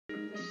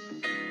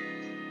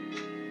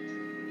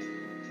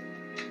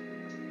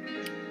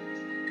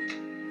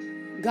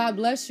God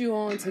bless you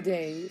on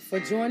today for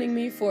joining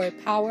me for a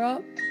power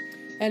up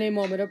and a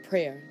moment of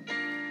prayer.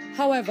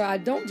 However, I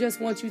don't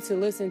just want you to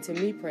listen to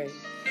me pray.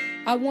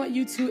 I want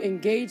you to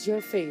engage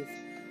your faith.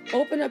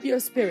 Open up your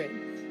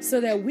spirit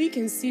so that we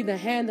can see the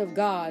hand of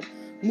God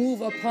move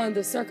upon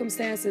the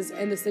circumstances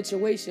and the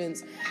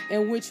situations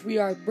in which we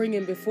are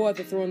bringing before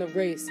the throne of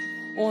grace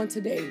on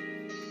today.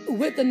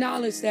 With the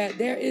knowledge that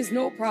there is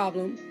no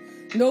problem,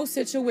 no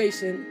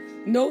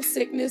situation, no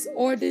sickness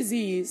or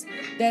disease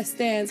that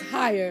stands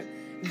higher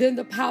than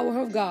the power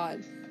of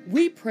God,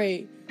 we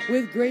pray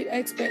with great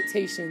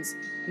expectations,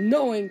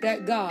 knowing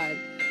that God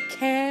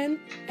can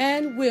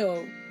and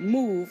will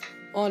move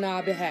on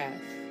our behalf.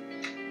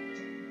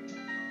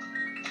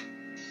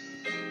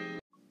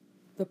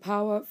 The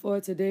power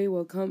for today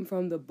will come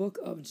from the book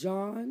of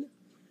John.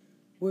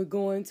 We're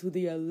going to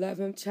the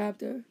 11th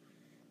chapter,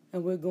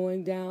 and we're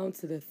going down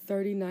to the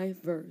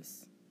 39th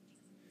verse.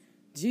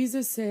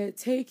 Jesus said,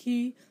 "Take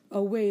ye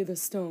away the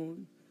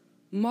stone."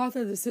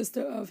 Martha, the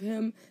sister of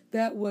him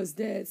that was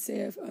dead,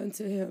 saith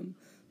unto him,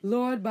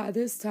 Lord, by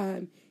this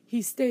time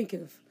he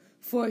stinketh,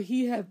 for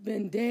he hath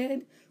been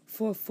dead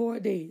for 4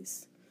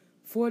 days.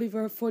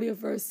 40th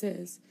verse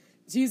says,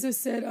 Jesus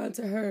said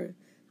unto her,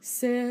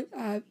 Said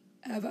have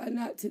I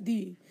not to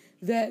thee,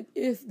 that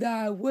if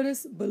thou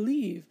wouldest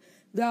believe,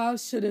 thou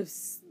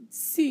shouldest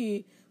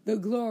see the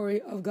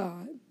glory of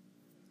God.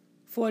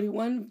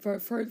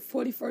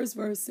 41st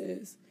verse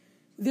says,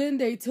 Then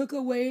they took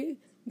away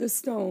the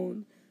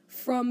stone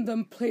from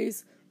the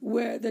place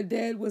where the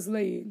dead was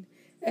laid.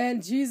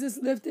 And Jesus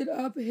lifted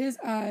up his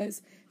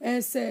eyes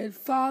and said,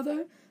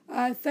 Father,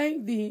 I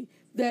thank thee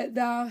that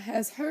thou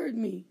hast heard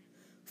me.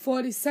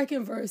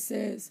 42nd verse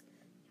says,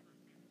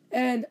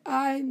 And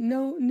I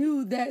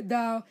knew that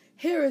thou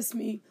hearest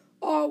me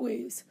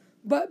always,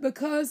 but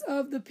because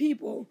of the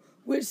people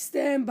which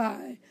stand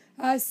by,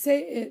 I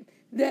say it,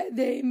 that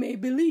they may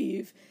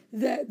believe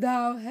that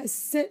thou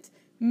hast sent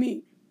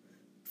me.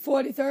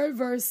 43rd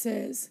verse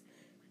says,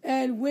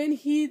 And when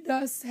he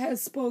thus had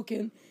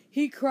spoken,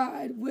 he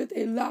cried with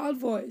a loud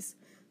voice,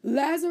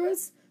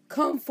 Lazarus,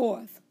 come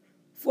forth.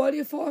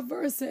 44th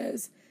verse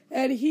says,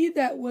 And he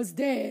that was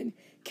dead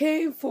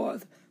came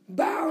forth,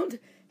 bound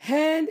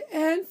hand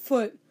and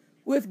foot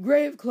with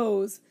grave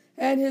clothes,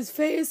 and his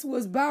face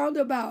was bound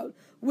about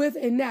with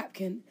a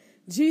napkin.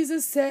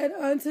 Jesus said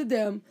unto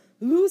them,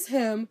 Loose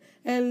him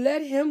and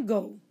let him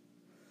go.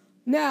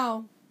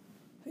 Now,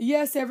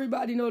 yes,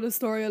 everybody know the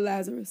story of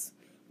Lazarus,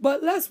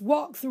 but let's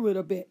walk through it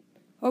a bit,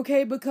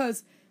 okay?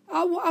 Because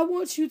I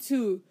want you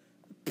to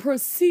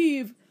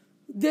perceive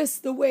this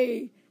the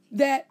way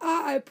that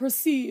I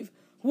perceive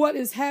what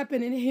is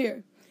happening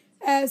here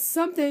as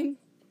something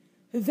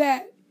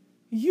that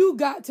you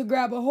got to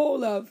grab a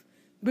hold of,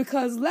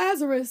 because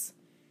Lazarus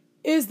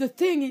is the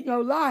thing in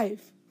your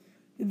life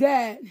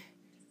that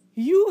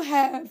you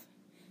have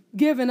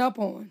given up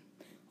on.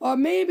 Or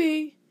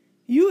maybe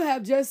you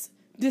have just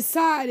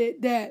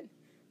decided that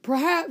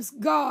perhaps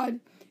God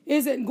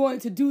isn't going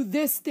to do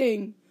this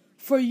thing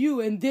for you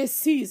in this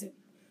season.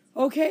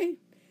 Okay?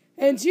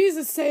 And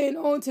Jesus saying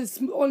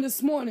on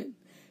this morning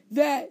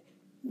that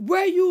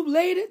where you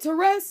laid it to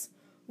rest,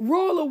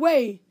 roll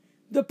away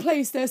the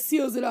place that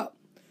seals it up.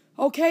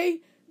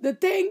 Okay? The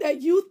thing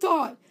that you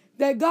thought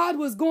that God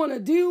was going to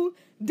do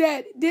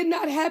that did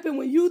not happen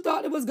when you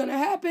thought it was going to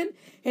happen,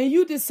 and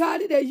you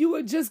decided that you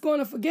were just going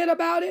to forget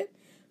about it,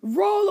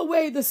 roll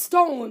away the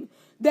stone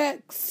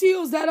that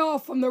seals that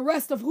off from the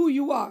rest of who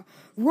you are.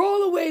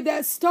 Roll away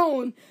that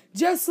stone,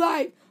 just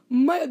like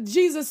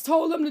Jesus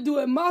told him to do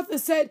it. Martha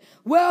said,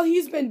 well,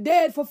 he's been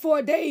dead for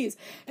 4 days.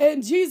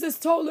 And Jesus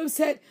told him,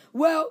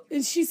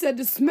 and she said,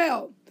 the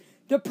smell.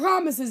 The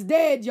promise is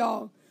dead,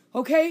 y'all.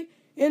 Okay?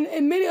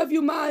 In many of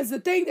your minds, the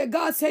thing that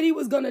God said he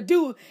was going to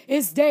do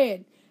is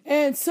dead.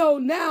 And so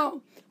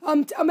now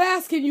I'm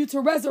asking you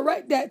to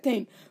resurrect that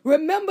thing.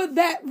 Remember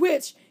that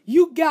which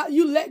you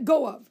let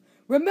go of.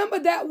 Remember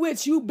that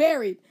which you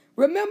buried.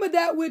 Remember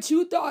that which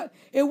you thought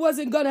it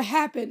wasn't going to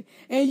happen,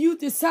 and you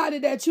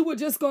decided that you were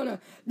just going to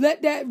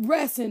let that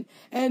rest, and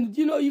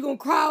you're going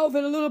to cry over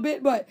it a little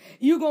bit, but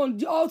you're going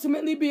to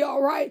ultimately be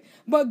all right.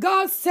 But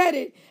God said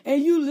it,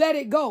 and you let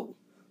it go,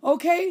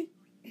 okay?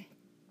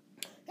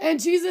 And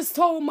Jesus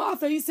told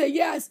Martha, he said,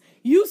 yes,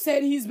 you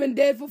said he's been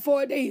dead for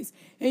 4 days.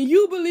 And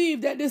you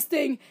believe that this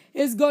thing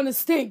is going to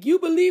stink. You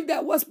believe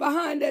that what's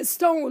behind that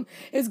stone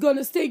is going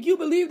to stink. You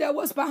believe that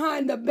what's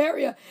behind the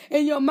barrier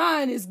in your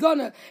mind is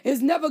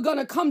never going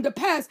to come to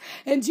pass.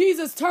 And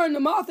Jesus turned to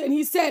Martha and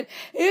he said,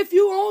 if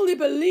you only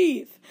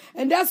believe,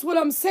 and that's what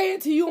I'm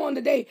saying to you on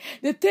the day,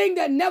 the thing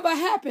that never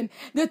happened,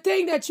 the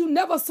thing that you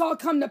never saw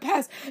come to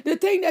pass, the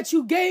thing that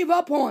you gave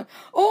up on,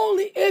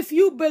 only if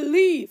you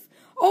believe.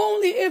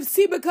 Only if,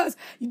 because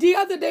the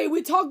other day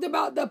we talked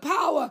about the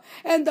power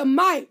and the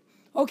might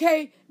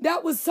Okay,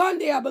 that was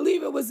Sunday. I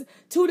believe it was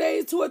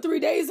 2 or 3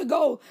 days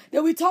ago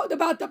that we talked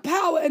about the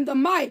power and the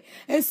might.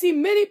 And see,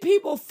 many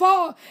people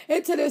fall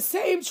into the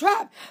same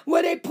trap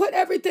where they put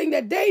everything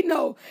that they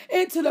know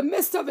into the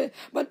midst of it,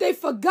 but they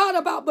forgot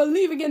about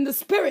believing in the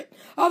Spirit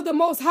of the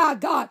Most High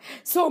God.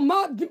 So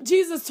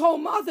Jesus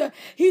told Martha,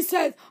 he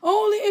said,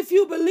 only if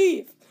you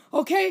believe.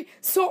 Okay,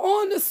 so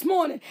on this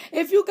morning,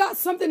 if you got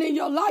something in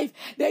your life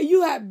that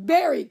you have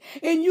buried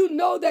and you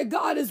know that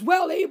God is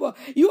well able,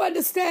 you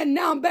understand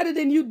now better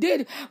than you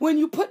did when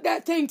you put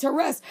that thing to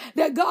rest,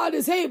 that God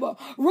is able.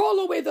 Roll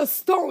away the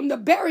stone, the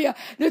barrier,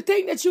 the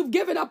thing that you've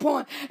given up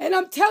on. And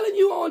I'm telling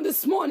you on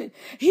this morning,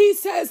 he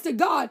says to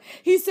God,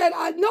 he said,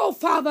 I know,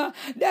 Father,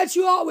 that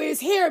you always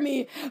hear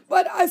me,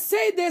 but I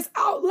say this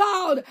out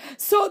loud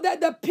so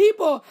that the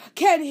people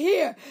can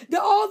hear,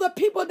 that all the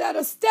people that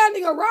are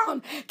standing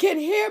around can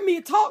hear me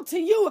talk to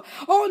you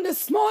on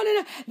this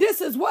morning.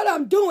 This is what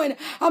I'm doing.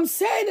 I'm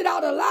saying it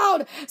out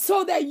aloud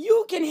so that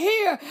you can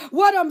hear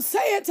what I'm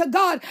saying to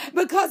God,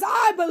 because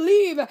I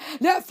believe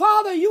that,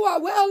 Father, you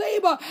are well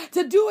able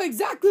to do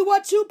exactly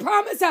what you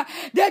promised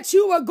that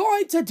you were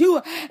going to do.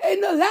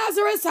 And the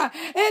Lazarus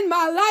in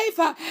my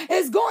life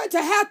is going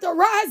to have to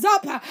rise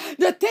up.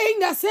 The thing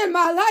that's in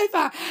my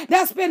life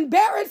that's been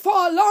buried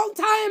for a long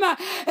time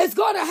is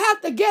going to have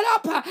to get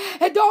up.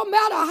 It don't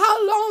matter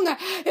how long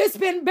it's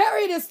been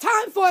buried. It's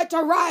time for it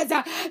to rise.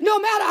 No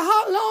matter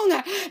how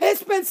long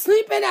it's been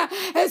sleeping,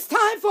 it's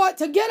time for it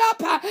to get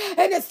up,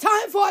 and it's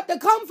time for it to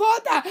come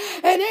forth.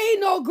 And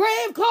ain't no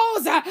grave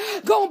clothes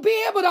gonna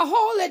be able to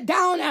hold it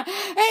down.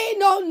 Ain't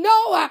no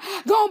Noah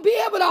gonna be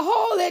able to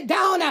hold it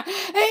down.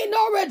 Ain't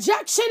no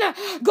rejection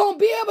gonna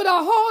be able to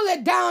hold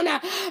it down.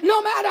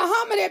 No matter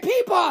how many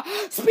people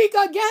speak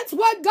against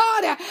what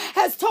God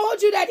has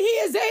told you that he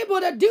is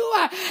able to do,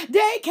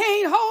 they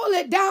can't hold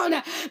it down,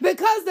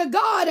 because the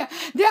God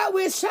that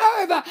we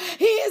serve,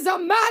 he is a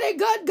mighty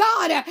good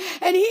God,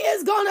 and he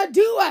is going to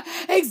do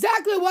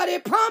exactly what he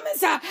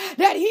promised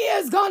that he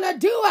is going to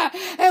do,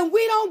 and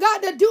we don't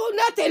got to do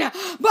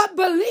nothing but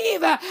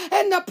believe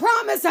in the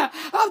promise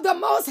of the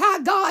Most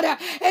High God,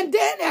 and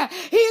then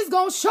he is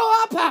going to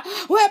show up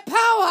with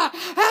power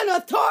and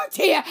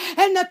authority,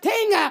 and the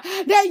thing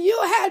that you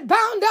had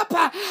bound up,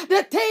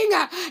 the thing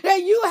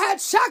that you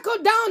had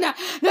shackled down,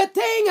 the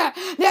thing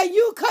that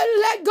you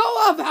couldn't let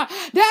go of,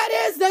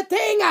 that is the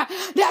thing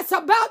that's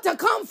about to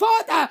come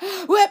forth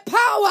with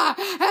power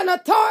and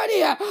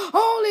authority.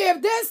 Only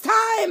if this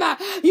time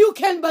you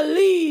can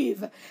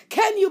believe.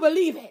 Can you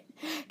believe it?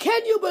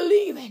 Can you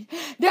believe it?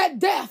 That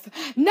death,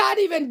 not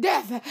even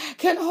death,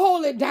 can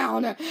hold it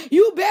down.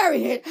 You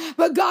buried it,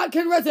 but God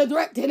can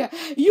resurrect it.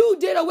 You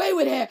did away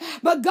with it,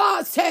 but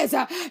God says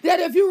that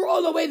if you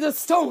roll away the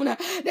stone,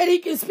 that he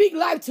can speak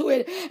life to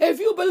it. If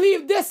you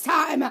believe this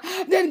time,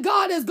 then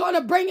God is going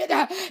to bring it.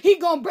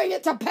 He's going to bring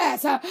it to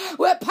pass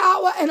with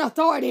power and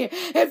authority.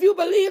 If you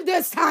believe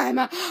this time,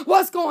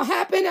 what's going to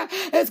happen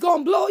is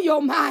going to blow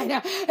your mind.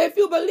 If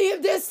you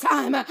believe this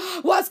time,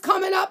 what's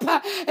coming up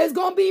is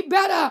going to be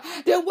better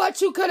than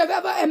what you could have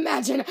ever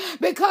imagined,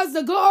 because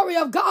the glory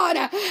of God,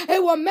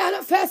 it will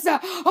manifest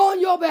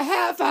on your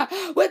behalf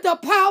with the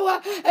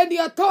power and the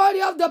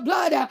authority of the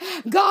blood.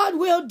 God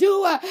will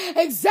do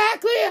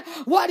exactly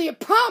what he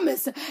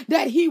promised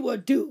that he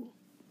would do.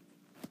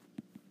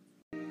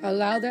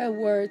 Allow that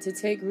word to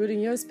take root in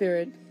your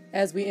spirit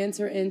as we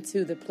enter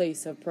into the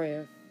place of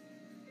prayer.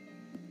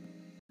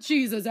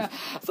 Jesus.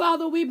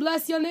 Father, we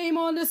bless your name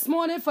on this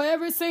morning for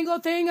every single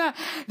thing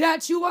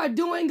that you are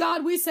doing,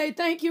 God. We say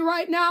thank you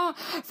right now,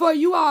 for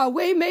you are a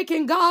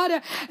way-making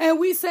God, and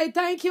we say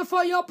thank you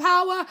for your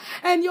power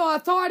and your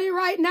authority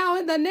right now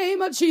in the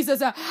name of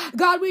Jesus.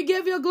 God, we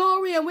give you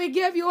glory and we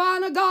give you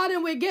honor, God,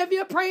 and we give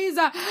you praise,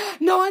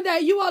 knowing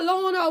that you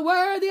alone are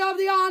worthy of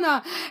the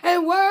honor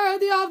and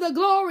worthy of the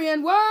glory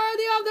and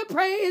worthy of the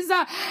praise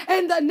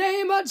in the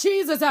name of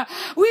Jesus.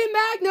 We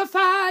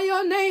magnify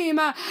your name.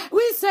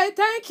 We say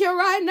thank you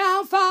right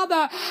now,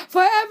 Father,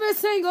 for every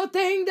single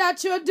thing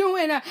that you're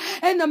doing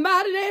in the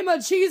mighty name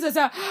of Jesus.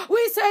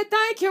 We say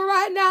thank you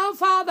right now,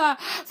 Father,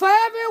 for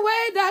every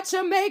way that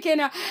you're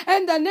making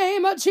in the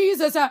name of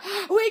Jesus.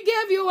 We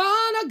give you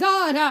honor,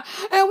 God,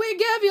 and we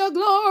give you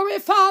glory,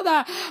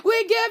 Father.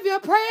 We give you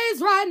praise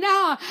right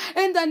now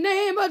in the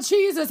name of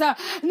Jesus,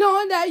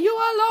 knowing that you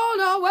alone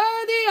are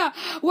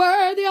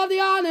worthy of the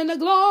honor and the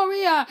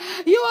glory.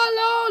 You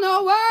alone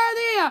are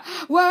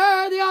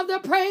worthy of the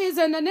praise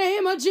in the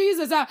name of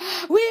Jesus.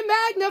 We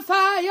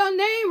magnify your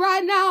name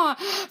right now,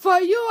 for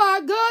you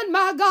are good,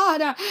 my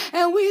God,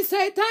 and we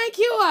say thank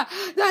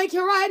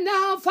you right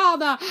now,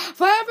 Father,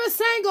 for every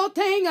single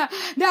thing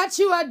that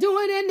you are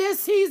doing in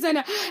this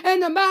season in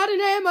the mighty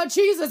name of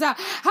Jesus.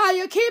 How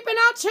you're keeping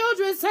our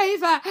children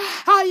safe,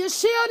 how you're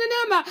shielding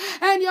them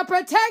and you're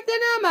protecting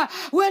them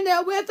when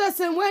they're with us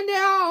and when they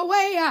are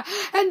away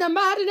in the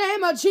mighty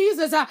name of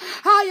Jesus.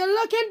 How you're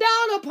looking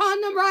down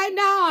upon them right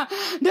now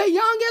the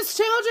youngest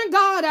children,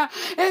 God,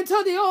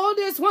 into the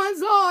oldest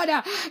ones, Lord,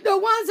 the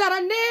ones that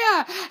are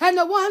near and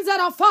the ones that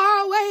are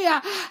far away,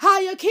 how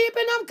you're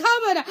keeping them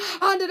covered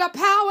under the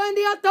power and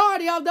the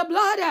authority of the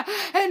blood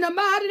in the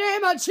mighty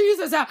name of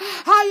Jesus,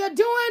 how you're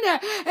doing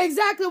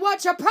exactly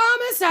what you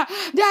promised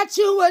that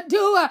you would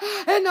do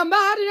in the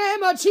mighty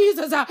name of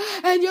Jesus,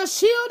 and you're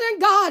shielding,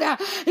 God,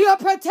 you're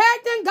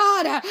protecting,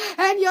 God,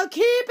 and you're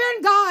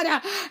keeping,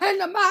 God, in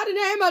the mighty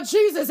name of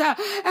Jesus,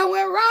 and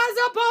we rise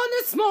up on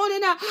this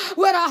morning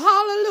with a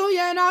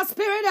hallelujah in our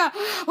spirit,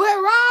 we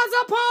rise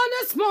up on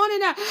this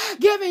morning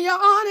giving you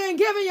honor and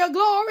giving you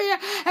glory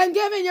and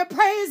giving you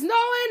praise,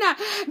 knowing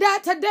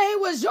that today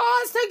was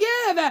yours to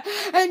give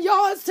and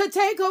yours to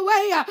take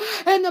away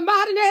in the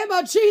mighty name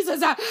of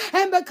Jesus,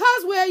 and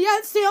because we're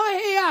yet still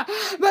here,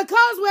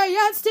 because we're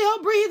yet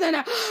still breathing,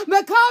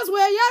 because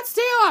we're yet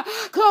still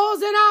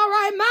closed in our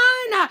right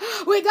mind,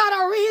 we got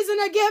a reason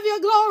to give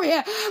you glory,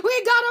 we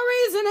got a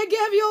reason to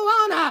give you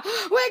honor,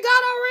 we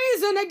got a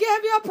reason to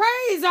give you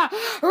praise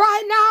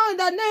right now in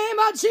the name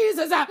of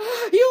Jesus.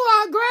 You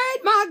are great,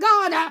 my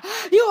God,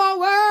 you are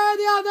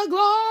worthy of the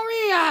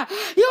glory,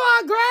 you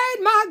are great,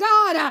 my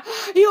God,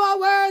 you are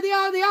worthy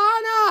of the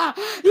honor,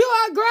 you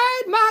are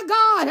great, my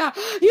God,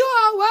 you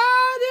are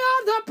worthy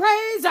of the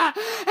praise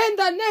in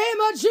the name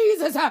of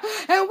Jesus,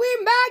 and we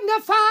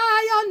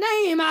magnify your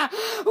name,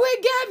 we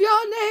give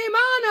your name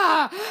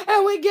honor,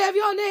 and we give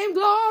your name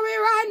glory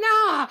right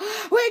now,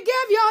 we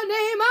give your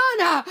name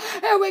honor,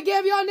 and we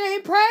give your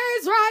name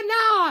praise right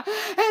now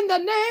in the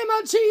name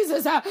of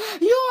Jesus.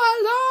 You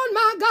alone,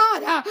 my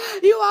God,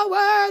 you are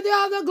worthy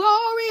of the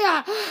glory,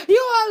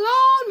 you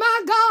alone,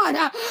 my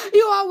God,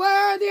 you are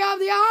worthy of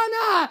the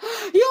honor,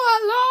 you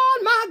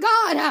alone, my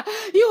God,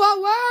 you are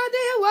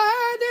worthy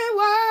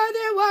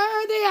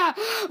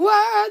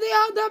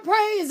of the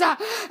praise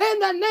in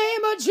the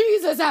name of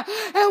Jesus,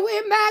 and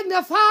we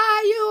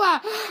magnify you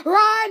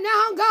right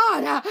now,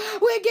 God,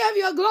 we give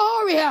you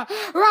glory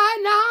right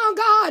now,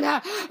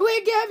 God,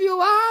 we give you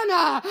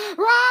honor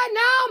right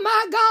now,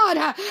 my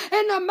God,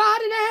 in the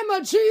mighty name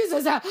of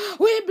Jesus,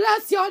 we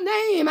bless your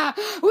name,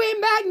 we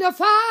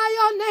magnify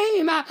your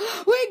name,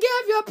 we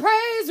give you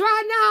praise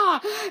right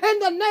now in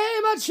the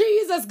name of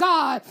Jesus,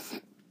 God.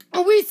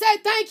 We say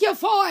thank you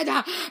for it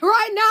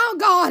right now,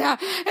 God,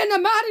 in the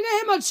mighty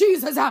name of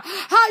Jesus,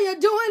 how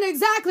you're doing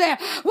exactly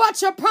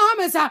what you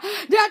promised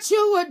that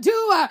you would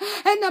do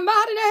in the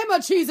mighty name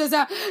of Jesus.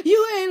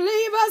 You didn't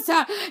leave us,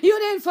 you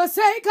didn't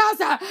forsake us,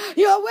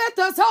 you're with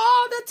us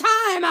all the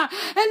time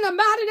in the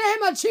mighty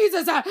name of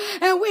Jesus,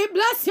 and we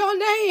bless your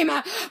name,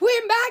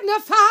 we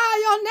magnify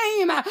your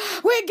name,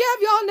 we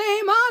give your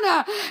name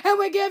honor, and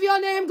we give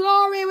your name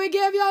glory, we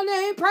give your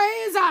name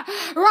praise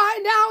right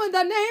now in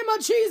the name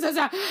of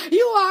Jesus.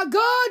 You are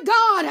good,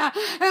 God,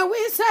 and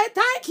we say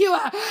thank you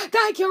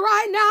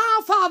right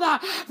now, Father,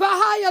 for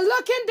how you're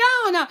looking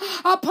down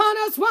upon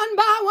us one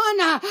by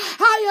one,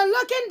 how you're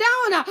looking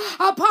down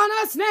upon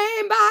us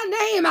name by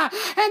name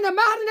in the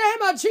mighty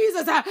name of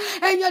Jesus,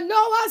 and you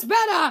know us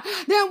better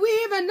than we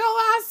even know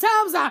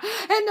ourselves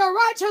in the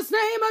righteous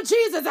name of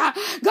Jesus.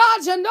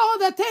 God, you know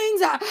the things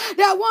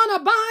that want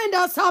to bind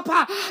us up,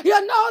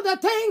 you know the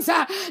things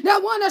that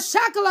want to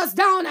shackle us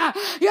down,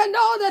 you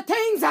know the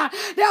things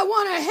that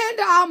want to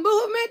hinder our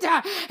movement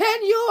in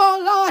you, oh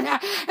Lord,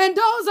 and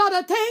those are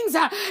the things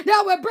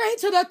that we bring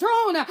to the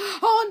throne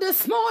on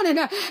this morning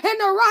in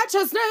the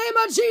righteous name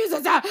of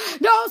Jesus.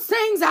 Those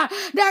things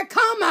that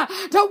come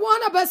to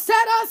want to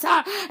beset us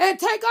and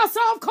take us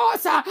off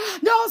course,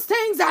 those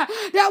things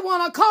that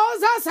want to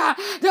cause us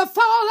to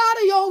fall out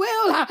of your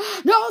will,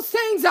 those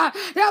things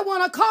that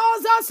want to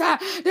cause us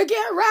to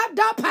get wrapped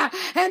up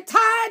and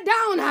tied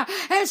down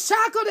and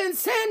shackled in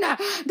sin,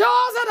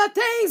 those are the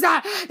things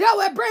that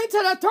we bring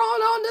to the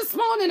throne on this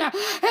morning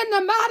in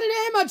the mighty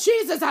name of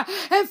Jesus.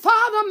 And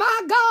Father,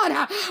 my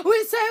God,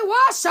 we say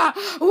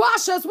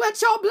wash us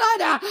with your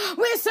blood.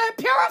 We say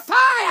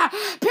purify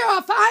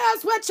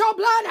us with your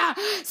blood.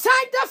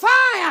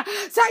 Sanctify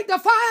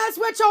us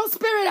with your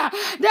spirit,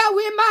 that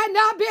we might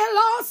not be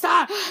lost,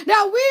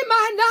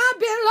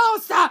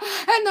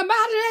 in the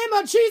mighty name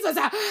of Jesus,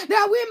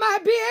 that we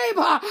might be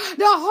able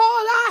to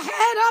hold our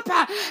head up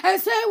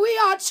and say we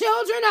are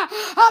children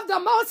of the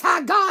Most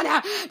High God,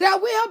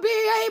 that we'll be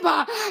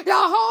able to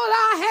hold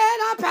our head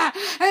up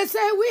and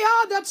say we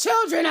are the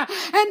children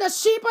and the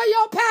sheep of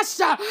your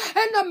pasture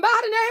in the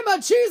mighty name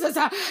of Jesus,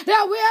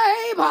 that we are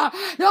able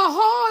to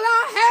hold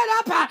our head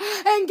up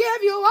and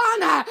give you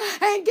honor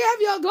and give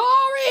you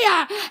glory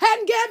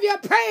and give you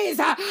praise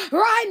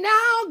right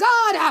now,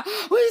 God.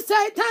 We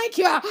say thank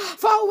you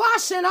for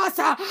washing us,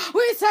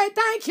 we say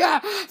thank you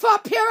for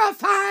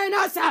purifying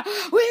us,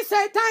 we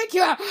say thank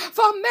you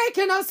for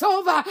making us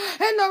over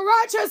in the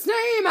righteous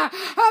name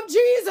of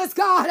Jesus,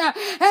 God.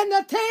 And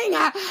the thing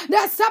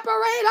that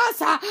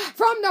separates us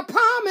from the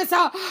promise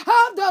of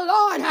the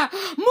Lord,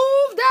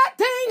 move that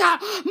thing,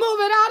 move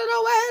it out of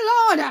the way,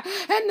 Lord,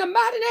 in the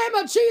mighty name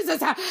of Jesus,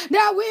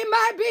 that we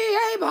might be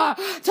able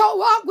to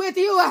walk with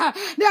you,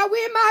 that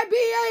we might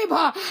be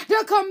able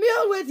to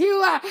commune with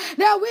you,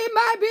 that we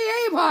might be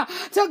able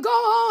to go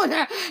on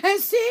and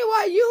see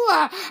what you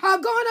are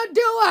going to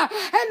do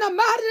in the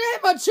mighty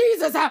name of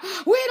Jesus.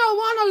 We don't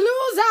want to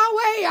lose our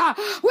way.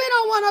 We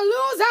don't want to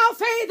lose our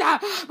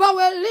faith, but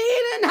we're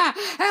leaning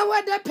and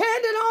we're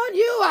depending on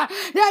you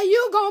that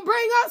you going to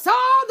bring us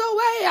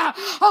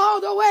all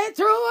the way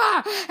through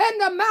in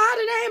the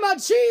mighty name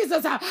of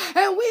Jesus.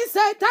 And we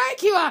say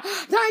thank you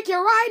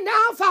right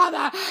now,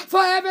 Father,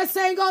 for every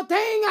single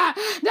thing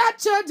that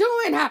you're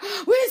doing.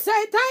 We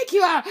say thank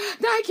you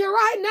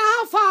right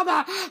now,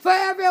 Father, for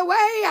every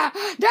way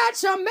that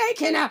you're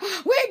making.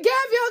 We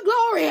give you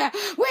glory,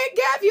 we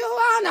give you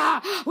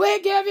honor, we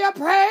give you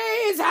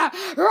praise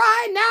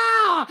right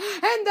now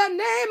in the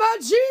name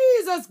of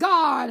Jesus,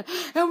 God.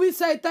 And we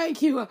say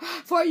thank you,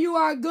 for you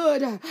are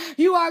good,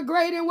 you are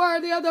great and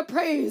worthy of the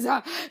praise,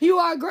 you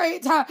are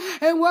great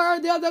and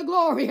worthy of the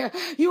glory,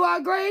 you are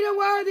great and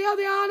worthy of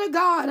the honor,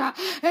 God.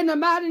 In the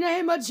mighty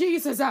name of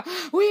Jesus,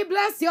 we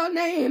bless your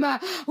name,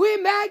 we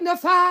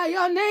magnify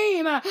your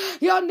name,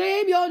 your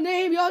name, your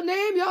name, your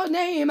name, your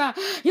name.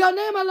 Your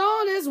name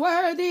alone is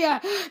worthy,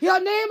 your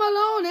name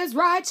alone is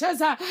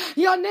righteous,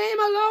 your name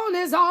alone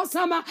is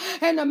awesome.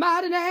 In the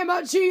mighty name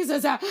of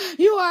Jesus,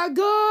 you are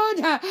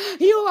good,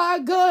 you are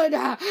good,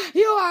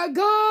 you are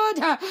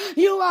good,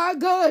 you are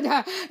good.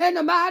 In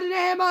the mighty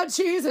name of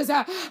Jesus,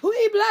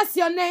 we bless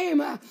your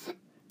name.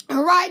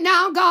 Right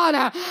now,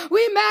 God,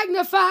 we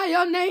magnify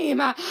your name.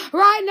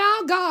 Right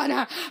now,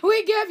 God,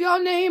 we give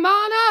your name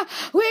honor.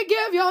 We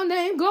give your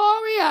name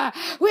glory.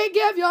 We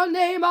give your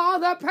name all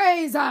the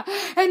praise.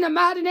 In the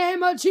mighty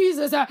name of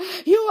Jesus,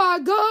 you are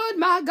good,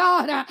 my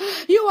God.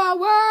 You are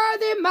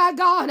worthy, my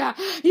God.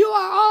 You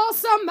are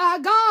awesome, my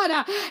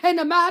God. In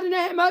the mighty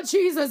name of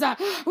Jesus,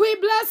 we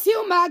bless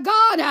you, my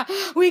God.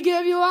 We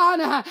give you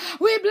honor.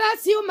 We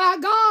bless you, my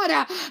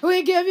God.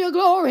 We give you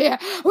glory.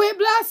 We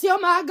bless you,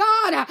 my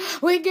God.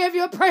 We give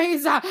you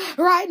praise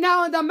right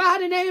now in the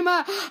mighty name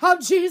of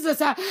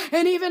Jesus.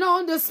 And even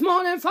on this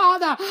morning,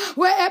 Father,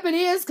 where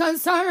Ebony is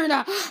concerned,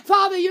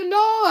 Father, you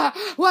know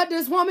what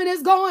this woman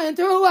is going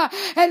through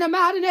in the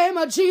mighty name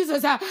of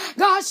Jesus.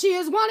 God, she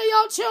is one of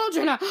your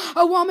children,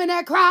 a woman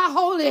that cry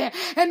holy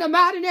in the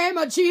mighty name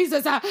of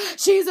Jesus.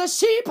 She's a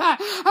sheep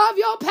of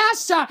your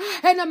pasture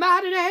in the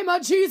mighty name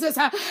of Jesus.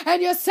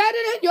 And you said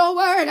it in your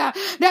word that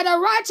the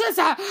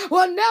righteous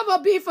will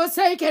never be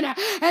forsaken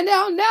and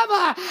they'll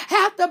never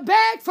have to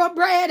beg for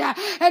bread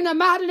in the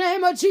mighty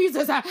name of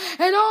Jesus.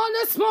 And on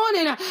this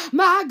morning,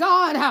 my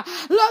God,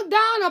 look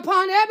down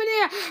upon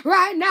Ebony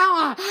right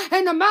now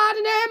in the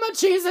mighty name of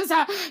Jesus.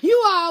 You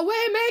are a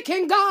way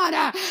making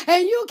God,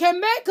 and you can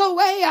make a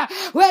way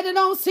where there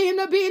don't seem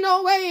to be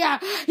no way.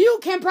 You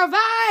can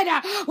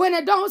provide when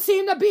it don't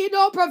seem to be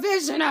no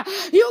provision.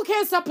 You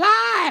can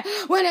supply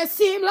when it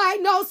seems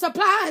like no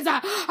supplies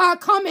are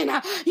coming.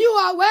 You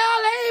are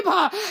well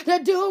able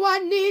to do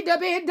what need to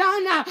be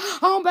done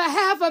on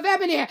behalf of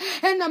Ebony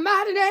in the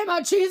mighty name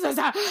of Jesus.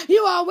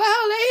 You are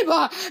well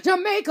able to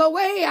make a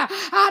way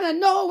out of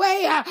no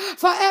way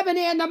for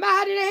Ebony in the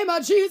mighty name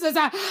of Jesus.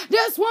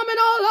 This woman,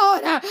 oh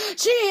Lord,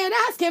 she ain't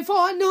asking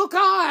for a new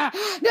car.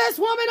 This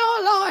woman, oh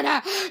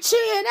Lord, she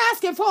ain't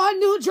asking for a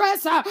new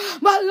dress.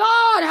 But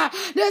Lord,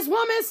 this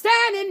woman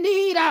stand in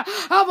need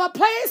of a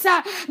place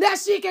that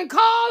she can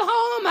call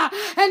home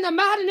in the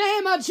mighty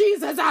name of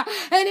Jesus.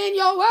 And in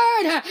your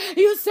word,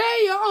 you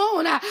say you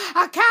own a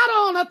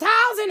cattle on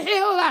 1,000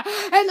 hills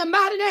in the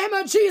mighty name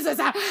of Jesus.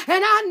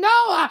 And I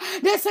know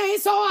this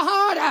ain't so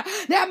hard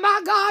that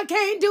my God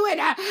can't do it.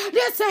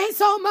 This ain't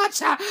so much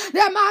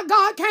that my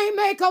God can't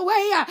make a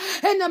way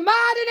in the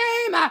mighty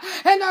name,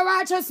 in the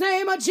righteous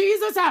name of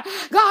Jesus.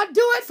 God,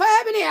 do it for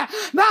Ebony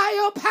by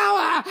your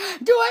power.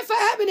 Do it for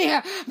Ebony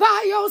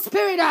by your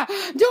spirit.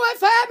 Do it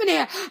for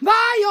Ebony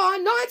by your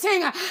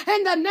anointing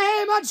in the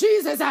name of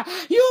Jesus.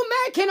 You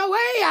making a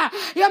way.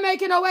 You're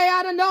making a way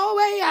out of no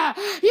way.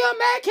 You're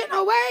making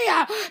a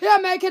way.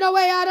 You're making a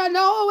way out of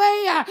no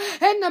way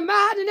in the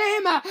mighty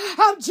name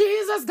of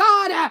Jesus,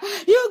 God.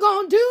 You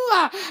gonna do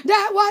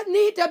that what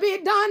need to be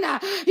done.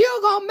 You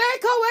gonna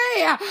make a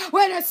way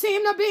when there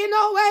seem to be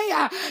no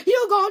way.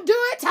 You gonna do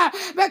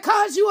it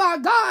because you are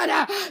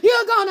God.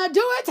 You're gonna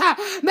do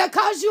it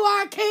because you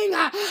are King.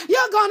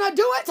 You're gonna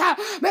do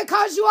it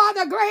because you are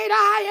the great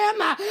I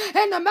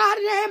am in the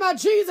mighty name of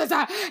Jesus.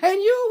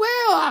 And you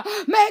will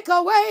make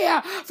a way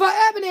for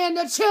Ebony and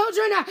the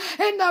children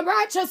in the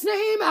righteous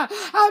name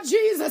of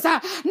Jesus.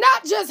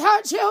 Not just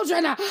her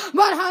children,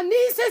 but her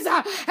nieces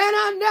and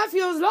her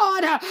nephews,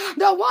 Lord.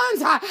 The ones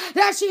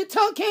that she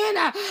took in,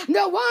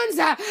 the ones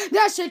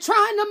that she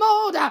trying to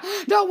mold,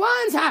 the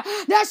ones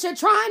that she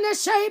trying to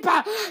shape.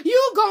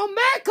 You gonna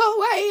make a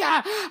way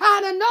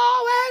out of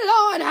nowhere,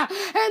 Lord,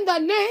 in the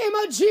name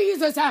of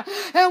Jesus.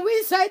 And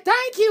we say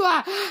thank you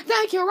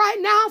right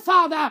now,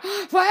 Father,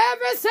 for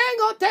every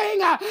single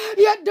thing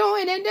you're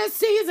doing in this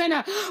season.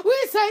 We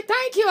say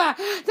thank you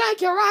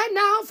right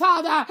now,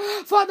 Father,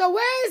 for the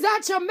ways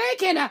that you're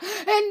making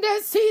in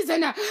this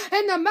season,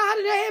 in the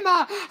mighty name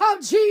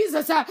of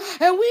Jesus.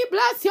 And we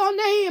bless your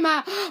name.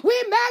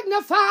 We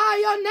magnify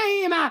your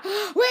name.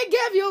 We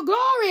give you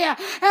glory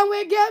and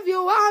we give you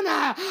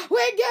honor.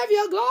 We give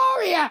you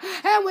glory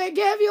and we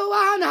give you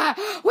honor.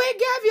 We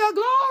give you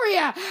glory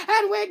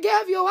and we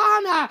give you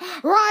honor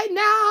right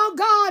now,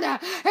 God,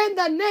 in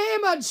the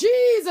name of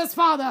Jesus,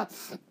 Father.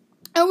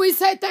 And we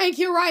say thank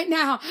you right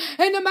now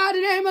in the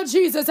mighty name of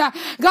Jesus.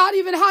 God,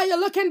 even how you're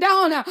looking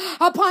down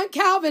upon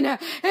Calvin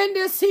in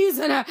this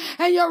season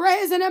and you're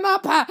raising him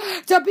up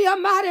to be a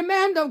mighty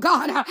man of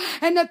God.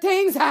 And the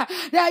things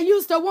that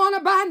used to want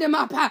to bind him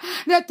up,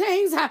 the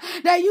things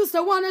that used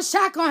to want to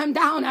shackle him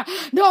down,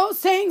 those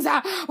things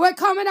we're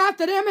coming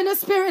after them in the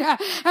spirit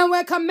and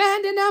we're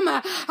commanding them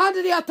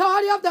under the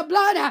authority of the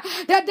blood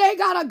that they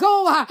gotta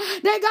go.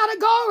 They gotta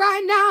go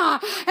right now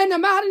in the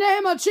mighty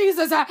name of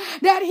Jesus,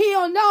 that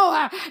he'll know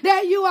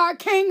that you are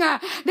King,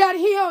 that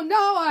he'll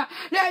know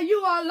that you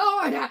are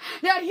Lord,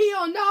 that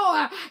he'll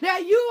know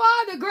that you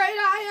are the great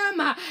I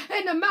am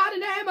in the mighty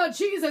name of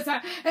Jesus.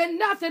 And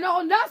nothing,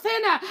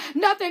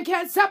 nothing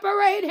can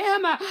separate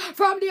him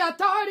from the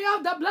authority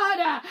of the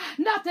blood.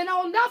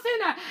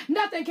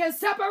 Nothing can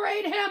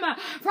separate him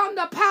from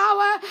the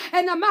power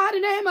in the mighty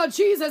name of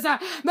Jesus,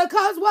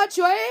 because what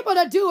you're able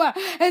to do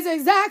is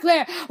exactly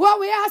what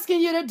we're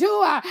asking you to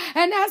do,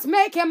 and that's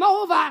make him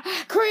over,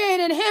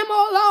 creating him,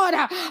 oh Lord,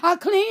 a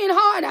clean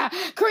heart,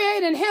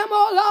 creating him,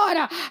 oh Lord,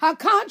 a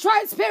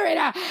contrite spirit.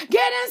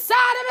 Get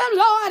inside of him,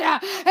 Lord,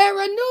 and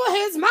renew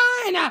his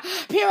mind,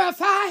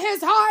 purify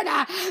his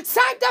heart,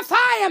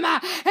 sanctify him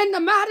in the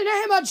mighty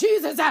name of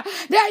Jesus,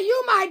 that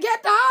you might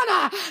get the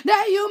honor,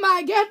 that you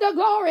might get the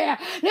glory,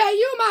 that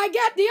you might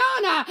get the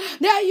honor,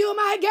 that you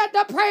might get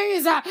the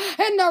praise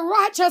in the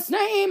righteous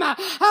name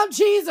of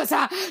Jesus.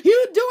 You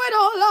do it,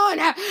 oh Lord,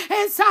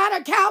 inside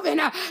of Calvin.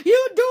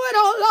 You do it,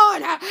 oh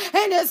Lord,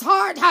 in his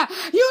heart.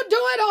 You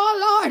do it,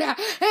 oh Lord,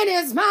 in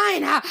his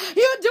mind.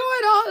 You do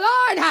it, oh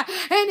Lord,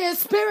 in his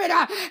spirit,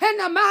 in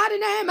the mighty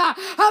name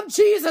of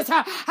Jesus.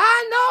 I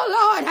know,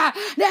 Lord,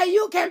 that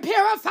you can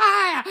purify.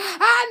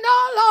 I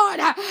know, Lord,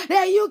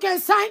 that you can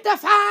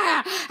sanctify.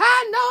 I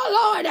know,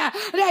 Lord,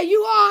 that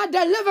you are a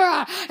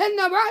deliverer in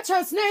the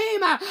righteous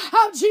name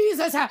of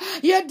Jesus.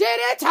 You did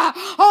it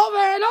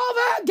over and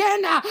over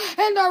again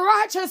in the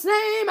righteous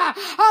name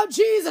of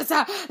Jesus.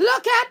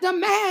 Look at the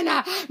man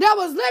that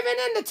was living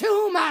in the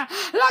tomb.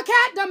 Look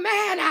at the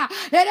man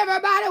that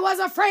everybody was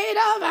afraid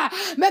of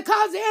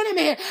because the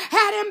enemy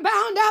had him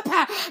bound up,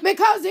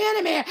 because the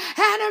enemy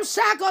had him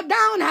shackled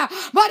down.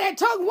 But it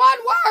took one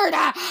word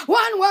out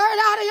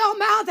of your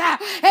mouth,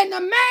 and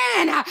the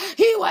man,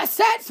 he was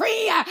set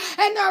free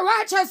in the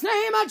righteous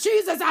name of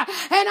Jesus.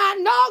 And I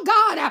know,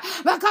 God,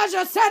 because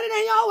you said it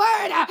in your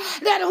word,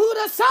 that who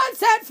the Son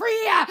set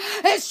free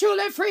is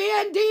truly free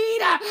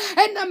indeed,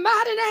 in the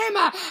mighty name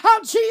of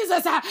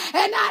Jesus.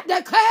 And I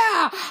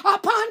declare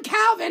upon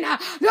Calvin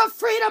the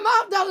freedom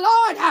of the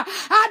Lord.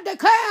 I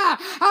declare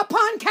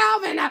upon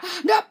Calvin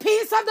the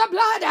peace of the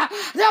blood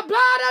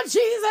of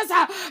Jesus,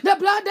 the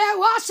blood that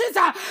washes,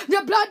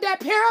 the blood that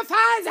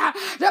purifies,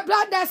 the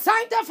blood that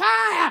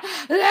sanctifies.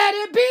 Let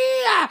it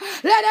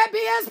be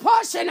his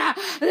portion.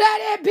 Let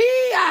it be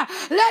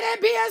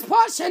his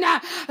portion.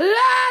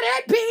 Let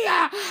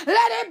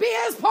it be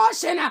his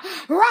portion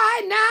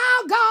right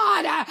now,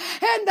 God,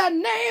 in the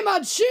name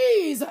of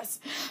Jesus.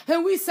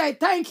 And we say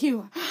thank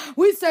you.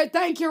 We say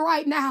thank you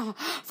right now,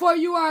 for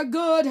you are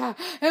good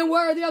and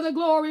worthy of the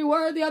glory,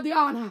 worthy of the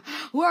honor,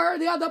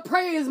 worthy of the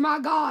praise, my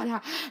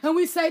God. And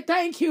we say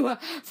thank you,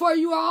 for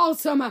you are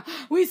awesome.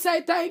 We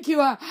say thank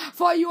you,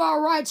 for you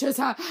are righteous.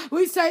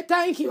 We say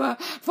thank you,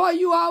 for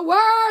you are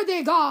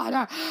worthy,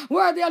 God,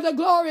 worthy of the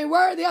glory,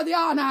 worthy of the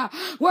honor,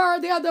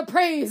 worthy of the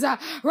praise.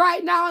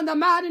 Right now, in the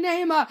mighty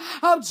name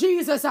of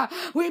Jesus,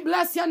 we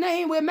bless your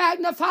name, we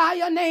magnify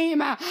your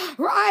name.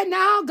 Right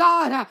now,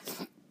 God,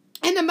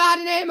 in the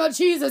mighty name of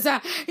Jesus,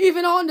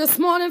 even on this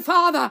morning,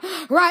 Father,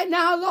 right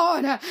now,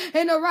 Lord,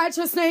 in the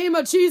righteous name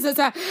of Jesus,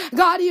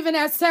 God, even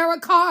as Sarah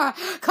Carr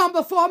come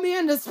before me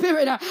in the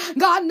spirit,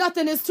 God,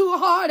 nothing is too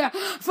hard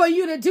for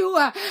you to do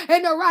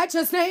in the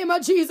righteous name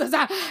of Jesus.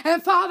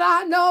 And Father,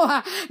 I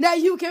know that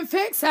you can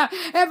fix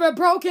every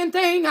broken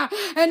thing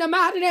in the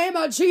mighty name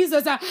of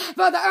Jesus.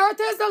 For the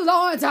earth is the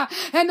Lord's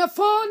and the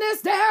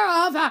fullness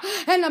thereof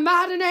in the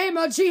mighty name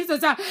of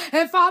Jesus.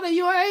 And Father,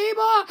 you are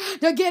able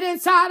to get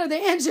inside of the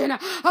engine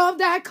of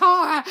that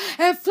car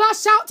and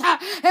flush out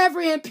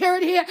every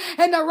impurity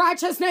in the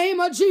righteous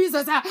name of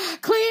Jesus.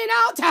 Clean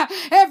out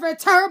every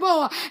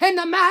turbo in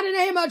the mighty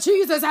name of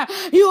Jesus.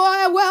 You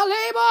are well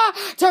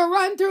able to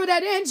run through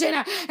that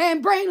engine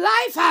and bring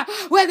life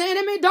where the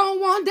enemy don't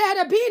want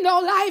there to be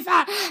no life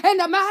in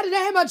the mighty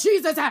name of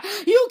Jesus.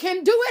 You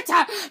can do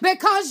it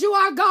because you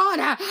are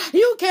God.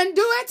 You can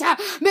do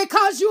it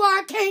because you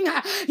are King.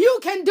 You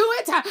can do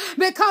it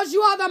because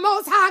you are the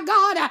Most High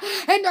God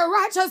in the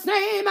righteous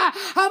name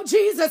of of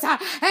Jesus.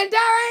 And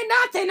there ain't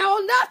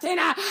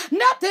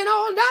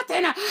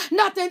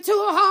nothing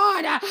too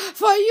hard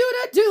for you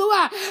to do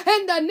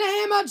in the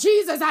name of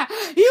Jesus.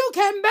 You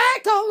can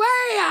make a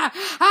way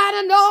out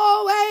of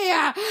no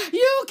way.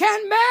 You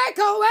can make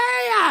a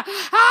way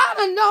out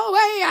of no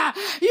way.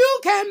 You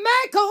can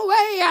make a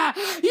way.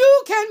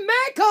 You can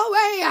make a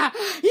way.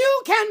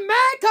 You can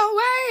make a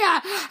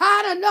way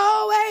out of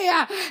no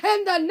way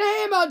in the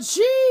name of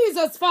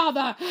Jesus,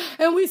 Father.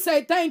 And we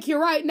say thank you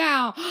right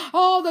now.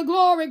 All the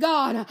glory,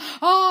 God.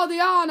 All the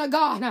honor,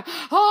 God.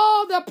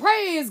 All the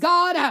praise,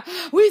 God.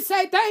 We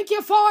say thank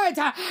you for it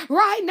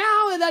right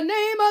now in the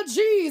name of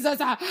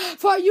Jesus.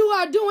 For you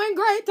are doing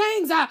great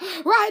things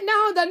right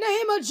now in the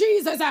name of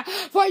Jesus.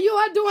 For you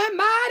are doing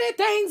mighty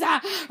things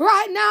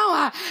right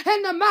now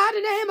in the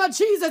mighty name of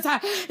Jesus.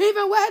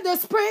 Even where the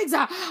springs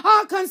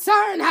are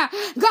concerned,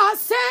 God,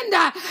 send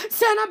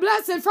a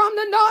blessing from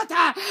the north.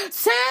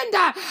 Send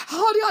a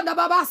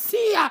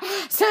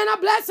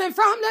blessing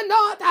from the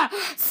north.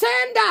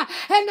 Send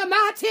in the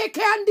mighty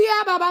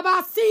Candia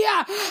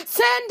Babasia.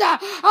 Send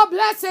a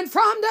blessing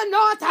from the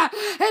north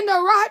in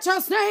the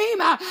righteous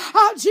name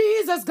of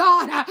Jesus,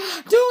 God.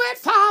 Do it,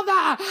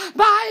 Father,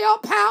 by your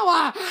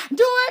power.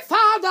 Do it,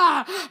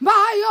 Father,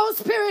 by your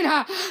spirit.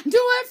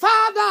 Do it,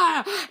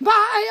 Father,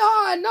 by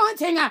your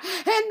anointing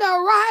in the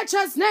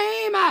righteous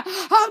name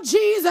of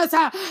Jesus.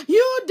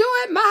 You do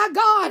it, my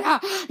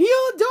God.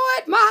 You do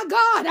it, my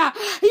God.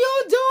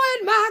 You do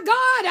it, my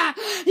God.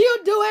 You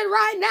do it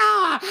right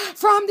now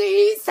from the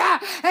east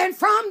and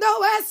from the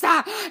west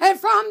and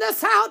from the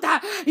south.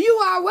 You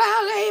are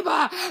well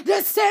able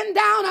to send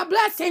down a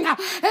blessing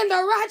in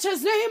the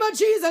righteous name of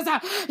Jesus.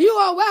 You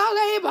are well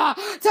able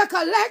to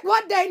collect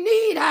what they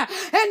need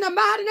in the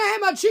mighty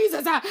name of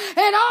Jesus.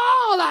 And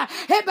all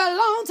it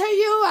belongs to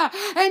you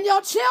and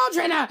your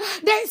children.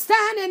 They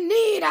stand in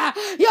need.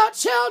 Your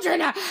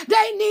children,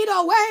 they need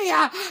a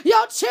way.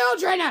 Your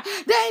children,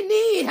 they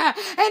need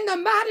in the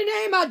mighty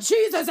name of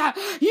Jesus.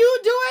 You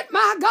do it,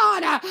 my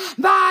God,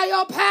 by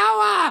your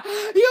power.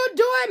 You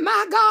do it,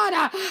 my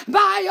God,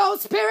 by your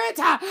spirit.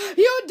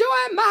 You do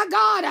it, my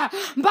God,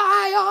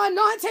 by your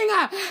anointing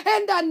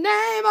in the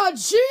name of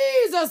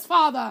Jesus,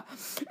 Father.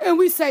 And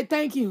we say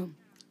thank you.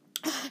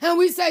 And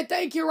we say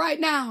thank you right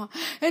now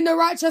in the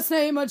righteous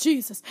name of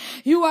Jesus.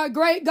 You are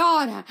great,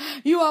 God.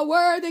 You are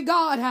worthy,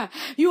 God.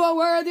 You are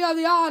worthy of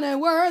the honor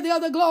and worthy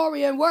of the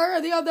glory and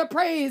worthy of the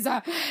praise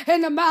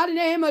in the mighty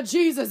name of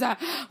Jesus.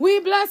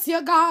 We bless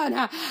you,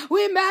 God.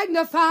 We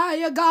magnify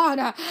you, God,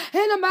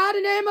 in the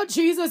mighty name of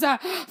Jesus.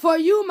 For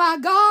you, my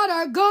God,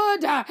 are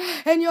good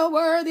and you're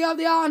worthy of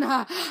the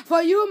honor.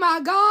 For you,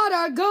 my God,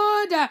 are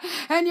good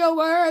and you're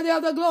worthy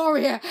of the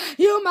glory.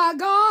 You, my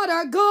God,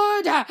 are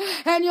good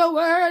and you're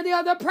worthy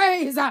of the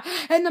praise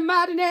in the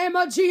mighty name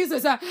of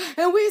Jesus.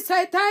 And we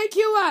say thank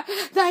you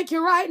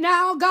right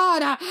now,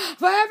 God,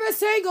 for every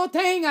single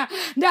thing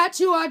that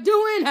you are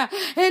doing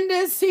in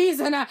this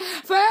season,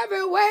 for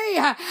every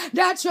way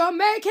that you're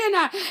making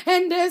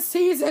in this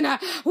season.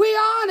 We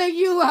honor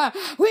you,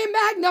 we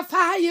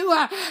magnify you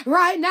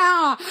right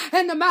now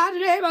in the mighty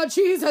name of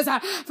Jesus,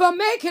 for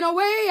making a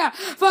way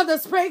for the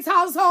Spriggs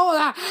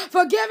household,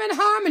 for giving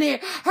Harmony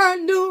her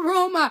new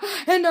room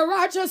in the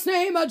righteous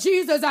name of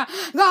Jesus.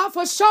 God,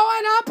 for showing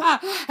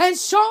up and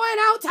showing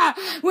out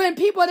when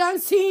people done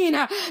seen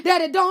that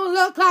it don't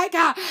look like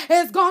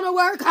it's gonna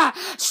work.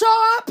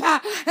 Show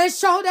up and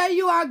show that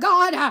you are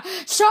God.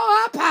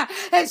 Show up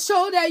and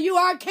show that you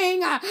are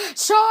King.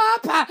 Show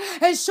up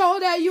and show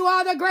that you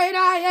are the great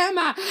I am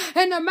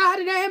in the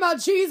mighty name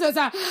of Jesus.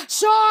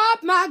 Show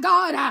up, my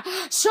God.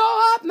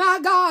 Show up, my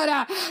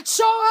God.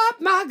 Show up,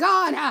 my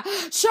God.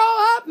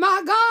 Show up,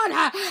 my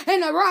God, in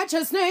the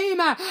righteous name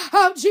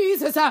of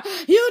Jesus.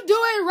 You do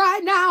it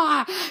right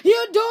now.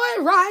 You do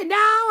it right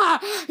now.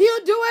 You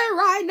do it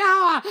right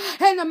now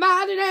in the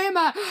mighty name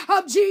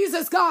of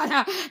Jesus,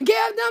 God.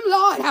 Give them,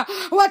 Lord,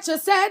 what you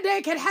said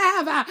they could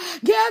have.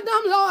 Give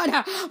them, Lord,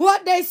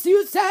 what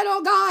you said,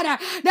 oh God,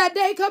 that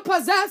they could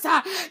possess.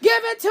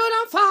 Give it to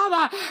them,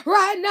 Father,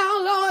 right now,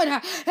 Lord,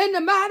 in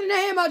the mighty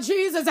name of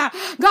Jesus.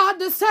 God,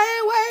 the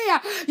same way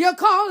you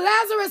called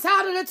Lazarus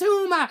out of the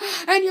tomb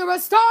and you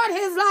restored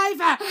his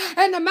life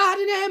in the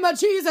mighty name of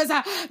Jesus.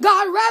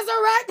 God,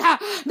 resurrect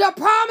the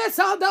promise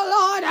of the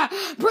Lord.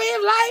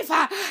 Breathe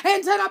life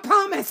into the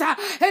promise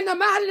in the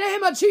mighty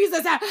name of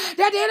Jesus. That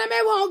the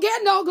enemy won't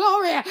get no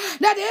glory.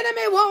 That the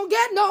enemy won't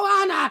get no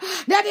honor.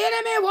 That the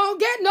enemy won't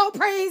get no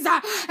praise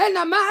in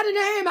the mighty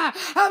name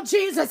of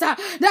Jesus.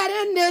 That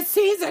in this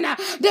season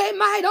they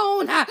might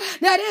own.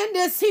 That in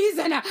this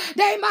season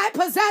they might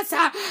possess.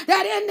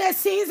 That in this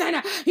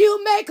season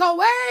you make a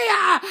way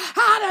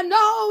out of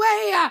no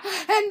way.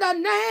 In the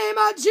name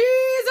of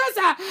Jesus,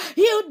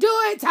 you do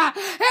it.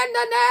 In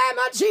the name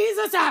of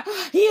Jesus,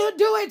 you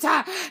do it.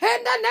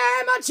 In the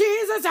name of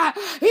Jesus,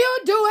 you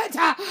do it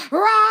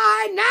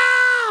right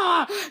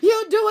now.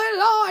 You do it,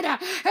 Lord,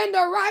 in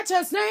the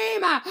righteous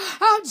name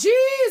of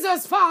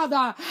Jesus,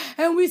 Father.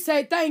 And we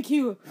say thank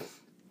you.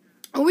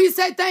 We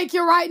say thank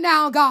you right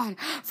now, God,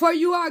 for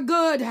you are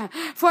good,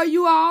 for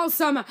you are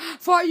awesome,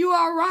 for you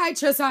are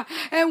righteous,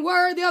 and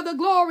worthy of the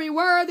glory,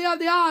 worthy of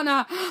the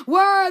honor,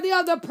 worthy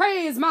of the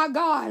praise, my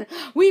God.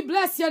 We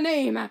bless your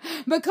name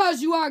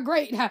because you are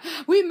great.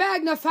 We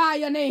magnify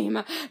your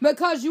name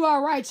because you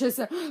are righteous.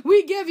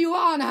 We give you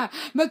honor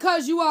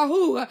because you are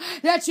who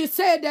that you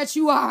said that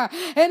you are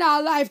in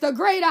our life. The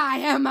great I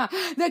am,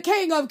 the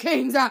King of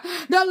kings, the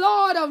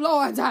Lord of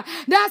lords.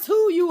 That's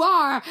who you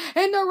are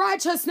in the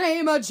righteous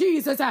name of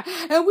Jesus.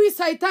 And we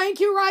say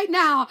thank you right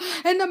now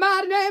in the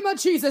mighty name of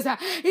Jesus.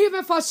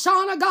 Even for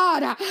Shauna,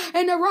 God,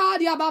 in the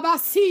Radia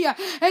Babasia,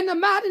 in the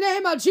mighty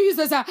name of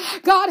Jesus.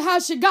 God, how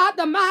she got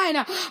the mind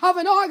of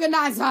an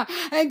organizer.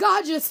 And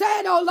God, you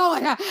said, oh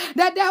Lord,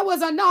 that there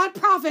was a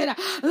non-profit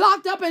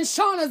locked up in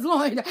Shauna's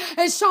loin,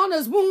 in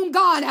Shauna's womb,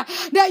 God,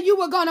 that you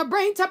were going to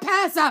bring to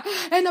pass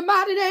in the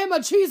mighty name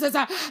of Jesus.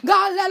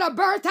 God, let her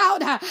birth out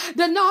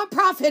the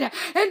non-profit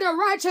in the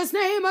righteous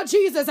name of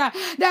Jesus,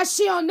 that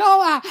she'll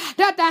know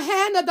that the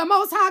hand of the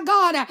Most High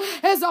God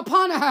is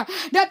upon her,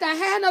 that the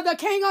hand of the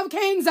King of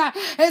Kings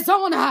is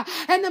on her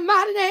in the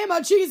mighty name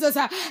of Jesus.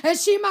 And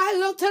she might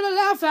look to the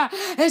left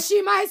and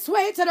she might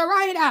sway to the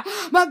right,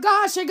 but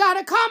God, she got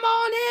to come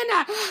on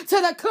in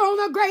to the throne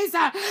of grace.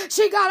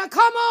 She got to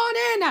come on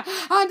in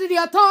under the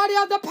authority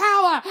of the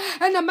power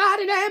in the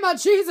mighty name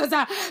of Jesus.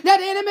 That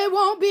enemy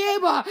won't be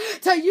able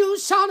to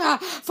use Shauna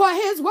for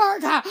his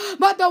work,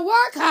 but the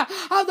work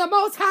of the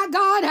Most High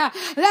God,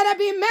 let it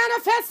be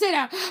manifested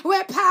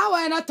with power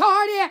and authority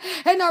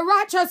in the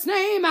righteous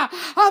name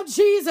of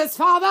Jesus,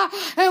 Father.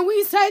 And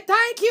we say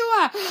thank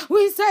you.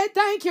 We say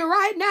thank you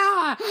right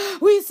now.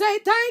 We say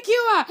thank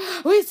you.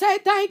 We say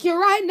thank you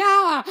right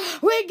now.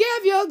 We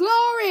give you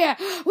glory.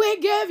 We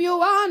give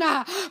you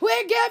honor.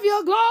 We give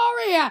you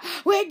glory.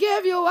 We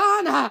give you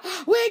honor.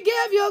 We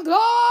give you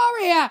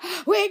glory.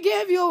 We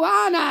give you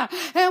honor.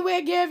 And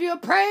we give you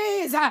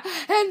praise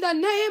in the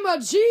name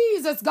of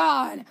Jesus,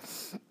 God.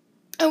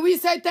 And we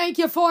say thank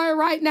you for it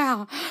right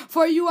now.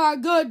 For you are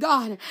good,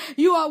 God.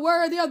 You are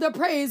worthy of the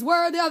praise,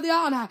 worthy of the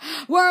honor,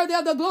 worthy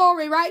of the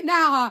glory right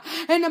now.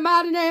 In the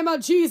mighty name of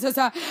Jesus.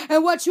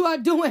 And what you are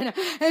doing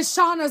in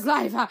Shauna's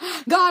life.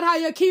 God, how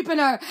you're keeping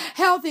her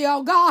healthy,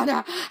 oh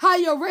God. How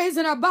you're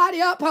raising her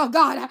body up, oh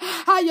God.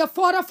 How you're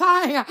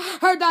fortifying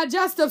her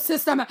digestive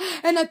system.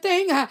 And the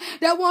thing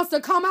that wants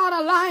to come out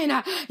of line,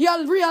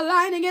 you're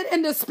realigning it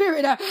in the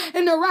spirit.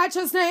 In the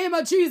righteous name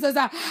of Jesus.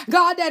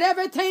 God, that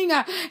everything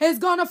is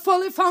going to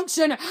fully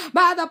function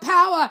by the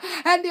power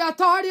and the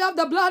authority of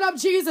the blood of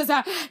Jesus,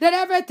 that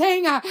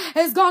everything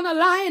is going to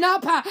line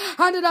up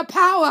under the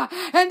power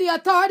and the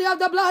authority of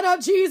the blood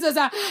of Jesus,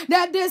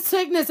 that this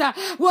sickness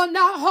will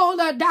not hold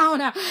her down,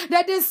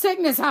 that this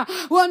sickness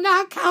will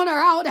not count her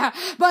out,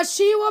 but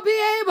she will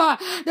be able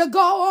to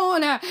go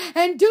on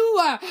and do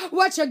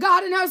what you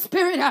got in her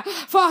spirit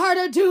for her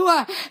to do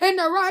in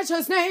the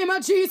righteous name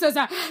of Jesus,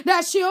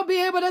 that she'll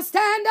be able to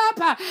stand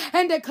up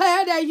and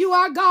declare that you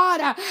are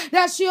God,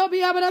 that she'll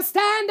be able to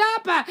stand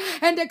up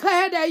and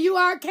declare that you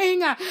are King,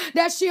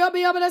 that she'll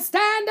be able to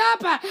stand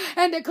up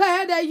and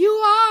declare that you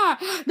are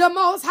the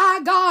Most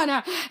High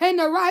God in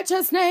the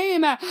righteous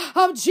name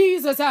of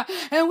Jesus.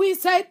 And we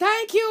say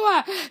thank you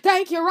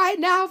right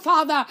now,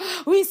 Father.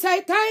 We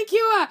say thank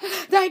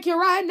you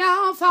right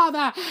now,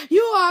 Father.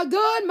 You are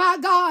good, my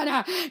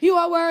God. You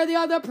are worthy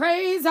of the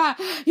praise.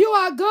 You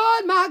are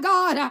good, my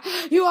God.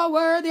 You are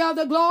worthy of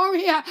the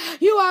glory.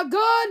 You are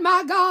good,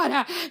 my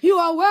God. You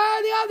are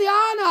worthy of the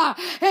honor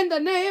in the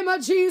name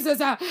of Jesus.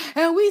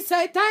 And we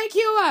say thank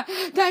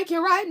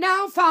you right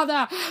now,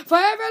 Father, for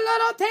every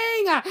little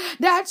thing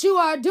that you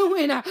are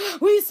doing.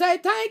 We say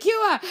thank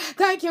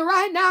you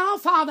right now,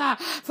 Father,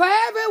 for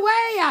every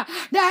way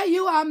that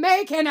you are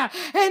making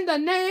in the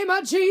name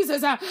of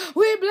Jesus.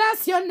 We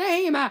bless your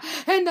name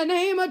in the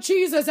name of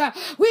Jesus.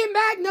 We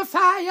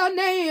magnify your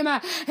name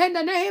in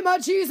the name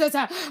of Jesus.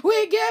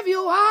 We give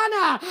you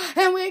honor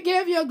and we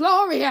give you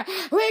glory.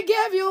 We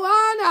give you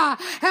honor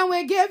and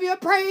we give you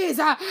praise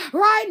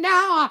right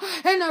now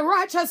in the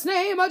righteous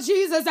name of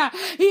Jesus.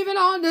 Even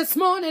on this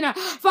morning,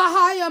 for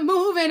how you're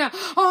moving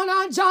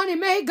on Johnny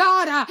May,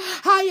 God,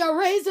 how you're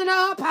raising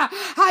up,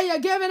 how you're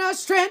giving her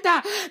strength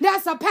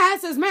that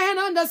surpasses man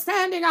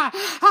understanding,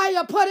 how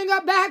you're putting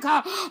her back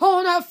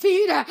on her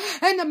feet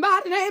in the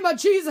mighty name of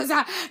Jesus,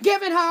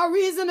 giving her a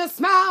reason to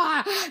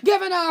smile,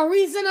 giving her a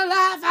reason to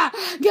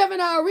laugh, giving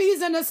her a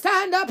reason to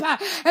stand up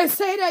and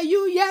say that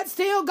you yet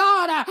still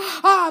God,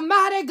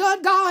 almighty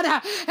good God,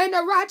 in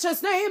the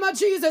righteous name of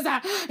Jesus.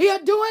 You're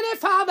doing it,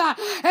 Father,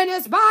 and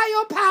it's by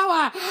your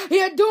power.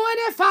 You're doing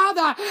it,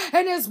 Father,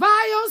 and it's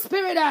by your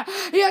spirit.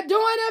 You're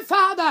doing it,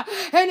 Father,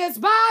 and it's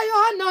by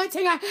your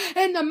anointing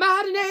in the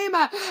mighty name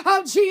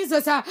of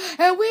Jesus.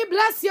 And we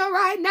bless you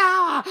right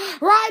now.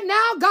 Right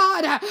now,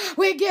 God,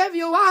 we give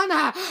you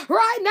honor.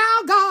 Right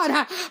now, God,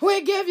 God,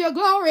 we give you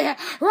glory.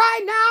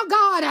 Right now,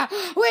 God,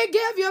 we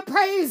give you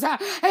praise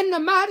in the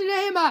mighty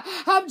name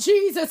of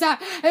Jesus.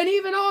 And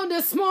even on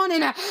this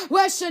morning,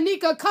 where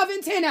Shanika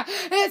Covington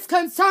is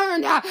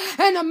concerned,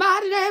 in the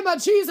mighty name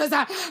of Jesus,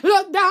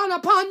 look down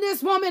upon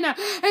this woman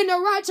in the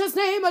righteous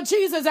name of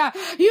Jesus.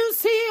 You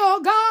see,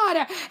 oh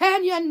God,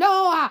 and you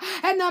know,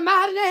 in the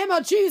mighty name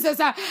of Jesus,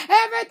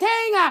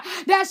 everything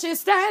that she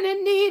stand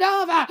in need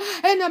of,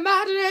 in the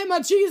mighty name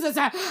of Jesus,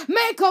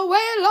 make a way,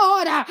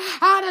 Lord,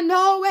 out of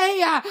no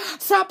way.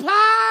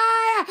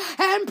 Supply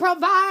and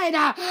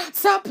provide.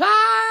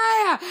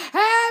 Supply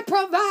and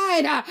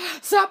provide.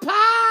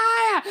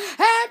 Supply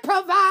and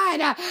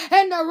provide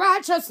in the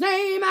righteous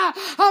name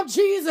of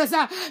Jesus.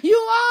 You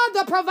are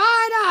the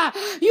provider.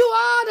 You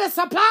are the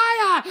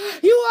supplier.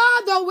 You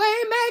are the way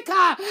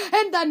maker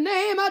in the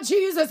name of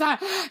Jesus.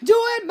 Do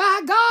it,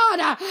 my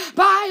God,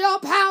 by your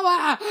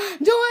power.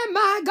 Do it,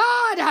 my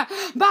God,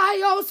 by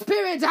your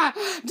spirit.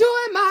 Do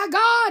it, my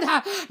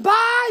God,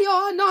 by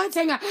your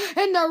anointing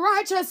in the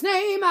righteous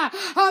name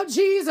of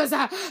Jesus.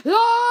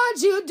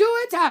 Lord, you do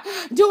it.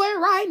 Do it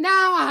right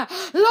now.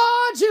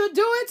 Lord, you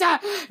do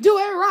it. Do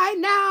it right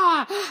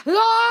now.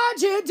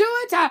 Lord, you do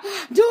it.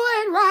 Do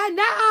it right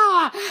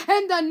now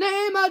in the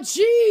name of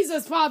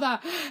Jesus, Father.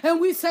 And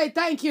we say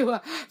thank you,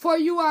 for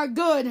you are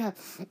good.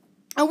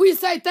 And we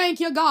say thank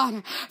you,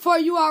 God, for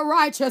you are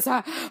righteous.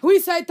 We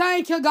say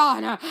thank you,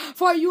 God,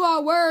 for you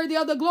are worthy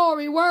of the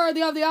glory,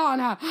 worthy of the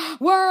honor,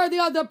 worthy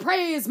of the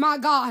praise, my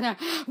God.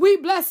 We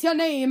bless your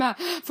name,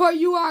 for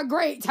you are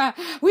great.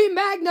 We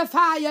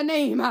magnify your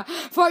name,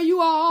 for you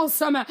are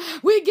awesome.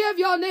 We give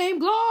your name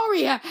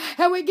glory,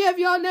 and we give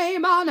your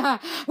name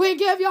honor. We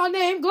give your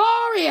name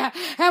glory,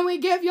 and we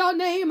give your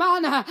name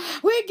honor.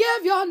 We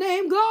give your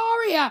name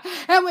glory,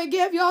 and we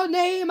give your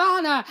name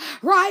honor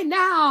right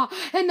now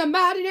in the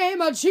mighty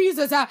name of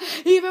Jesus.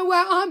 Even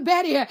where Aunt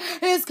Betty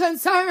is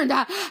concerned,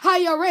 how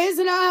you're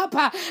raising her up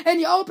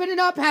and you're opening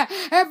up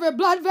every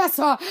blood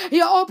vessel,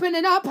 you're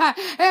opening up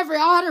every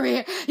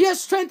artery, you're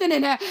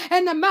strengthening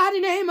in the mighty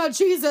name of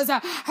Jesus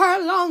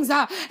her lungs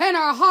and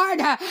her heart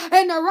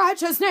in the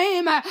righteous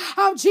name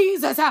of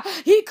Jesus.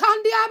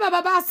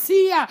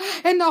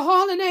 In the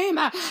holy name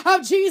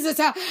of Jesus,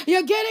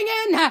 you're getting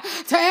in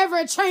to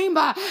every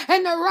chamber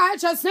in the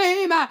righteous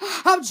name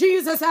of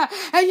Jesus,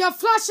 and you're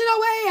flushing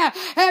away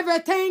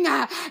everything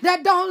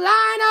that don't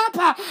line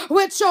up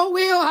with your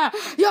will.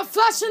 You're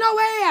flushing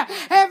away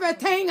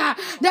everything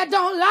that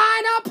don't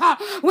line up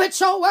with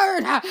your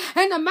word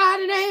in the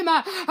mighty name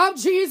of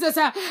Jesus,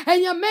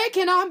 and you're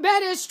making Aunt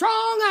Betty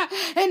strong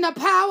in the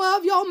power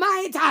of your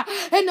might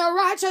in the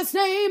righteous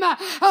name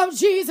of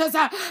Jesus.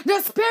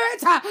 The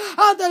Spirit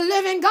of the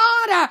living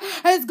God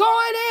is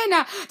going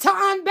in to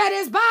Aunt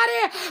Betty's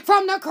body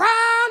from the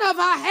crown of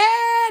her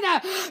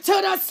head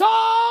to the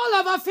sole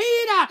of her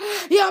feet.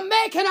 You're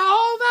making her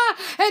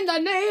over in the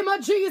name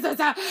of Jesus.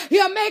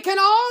 You're making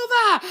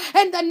over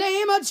in the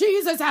name of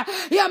Jesus.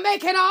 You're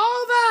making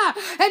over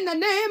in the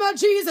name of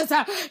Jesus.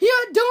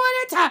 You're doing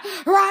it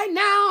right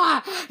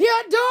now.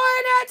 You're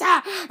doing it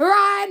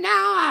right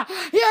now.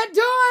 You're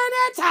doing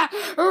it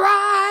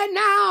right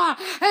now.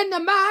 In the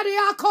mighty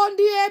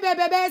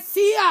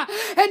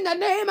in the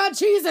name of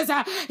Jesus.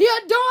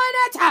 You're doing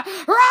it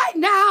right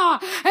now.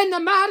 In the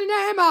mighty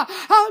name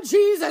of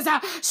Jesus.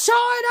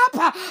 Showing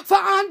up for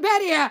Aunt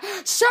Betty.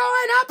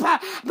 Showing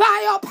up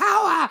by your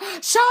power.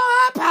 Show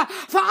up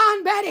for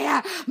Aunt Betty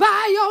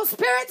by your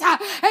spirit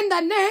in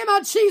the name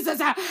of Jesus.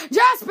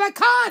 Just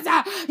because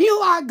you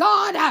are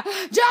God,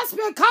 just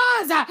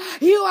because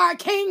you are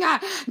King,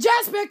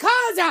 just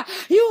because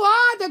you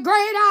are the great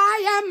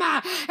I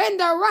am, in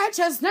the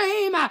righteous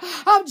name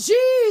of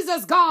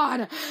Jesus,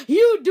 God,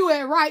 you do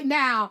it right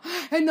now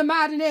in the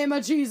mighty name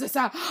of Jesus.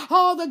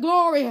 All the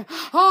glory,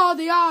 all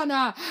the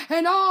honor,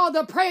 and all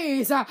the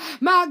praise,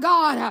 my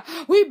God,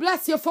 we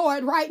bless you for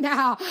it right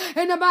now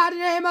in the mighty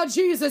name of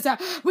Jesus.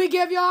 We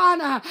give you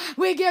honor,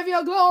 we give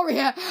you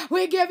glory,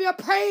 we give you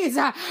praise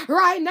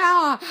right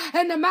now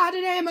in the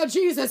mighty name of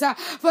Jesus,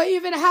 for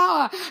even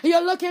how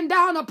you're looking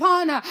down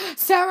upon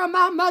Sarah,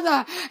 my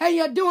mother, and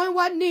you're doing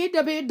what need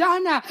to be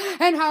done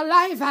in her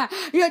life.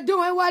 You're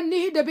doing what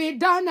need to be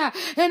done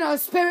in her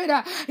spirit.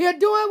 You're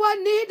doing what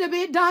need to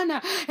be done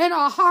in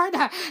her heart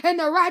in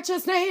the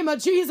righteous name of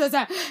Jesus.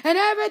 And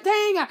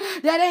everything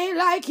that ain't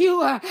like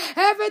you,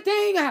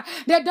 everything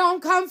that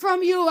don't come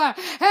from you,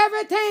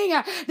 everything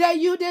that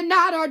you did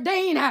not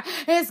ordain,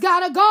 it's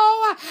got to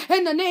go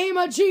in the name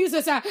of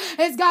Jesus.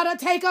 It's got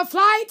to take a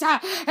flight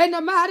in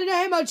the mighty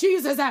name of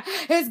Jesus.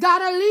 It's got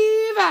to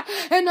leave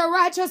in the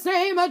righteous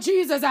name of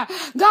Jesus.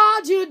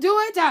 God, you do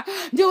it.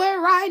 Do it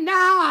right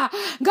now.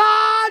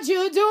 God,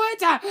 you do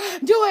it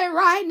Do it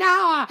right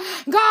now.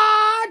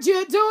 God,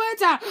 you do it.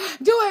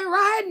 Do it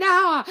right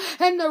now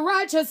in the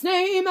righteous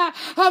name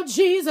of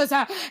Jesus.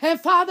 And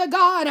Father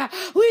God,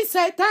 we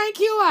say thank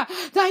you.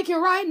 Thank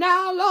you right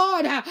now,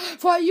 Lord,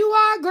 for you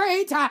are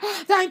great.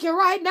 Thank you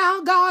right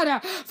now,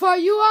 God, for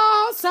you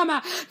are awesome.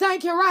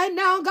 Thank you right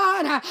now,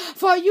 God,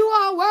 for you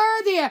are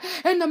worthy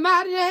in the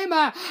mighty name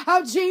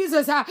of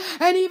Jesus.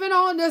 And even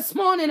on this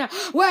morning,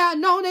 where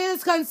Nona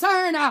is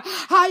concerned,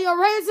 how you're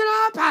raising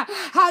up,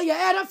 how you're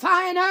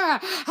edifying her,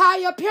 how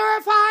you're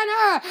purifying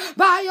her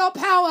by your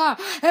power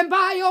and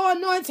by your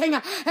anointing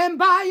and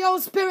by your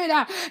spirit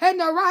in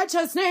the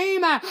righteous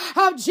name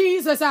of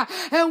Jesus.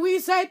 And we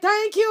say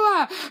thank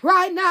you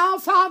right now,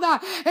 Father,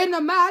 in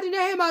the mighty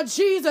name of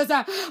Jesus.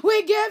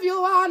 We give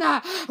you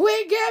honor,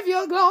 we give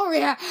you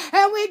glory,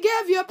 and we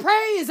give you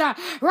praise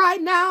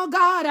right now,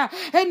 God,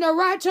 in the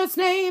righteous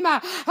name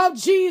of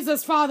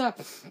Jesus, Father.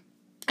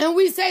 And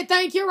we say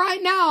thank you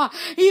right now,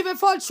 even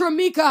for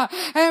Tramika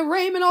and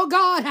Raymond, oh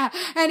God,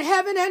 and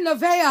Heaven and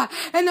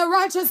Nevaeh, in the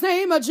righteous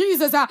name of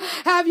Jesus.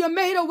 Have you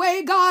made a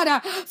way,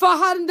 God, for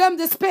them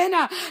to spend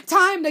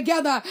time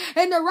together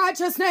in the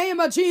righteous name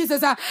of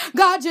Jesus.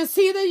 God, you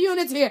see the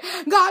unity.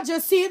 God,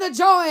 you see the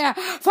joy.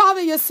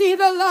 Father, you see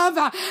the love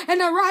in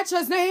the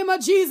righteous name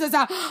of Jesus.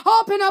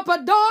 Open up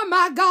a door,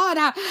 my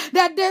God,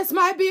 that this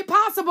might be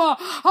possible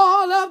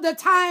all of the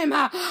time.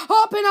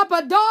 Open up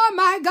a door,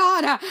 my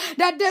God,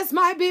 that this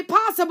might be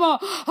possible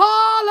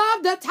all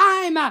of the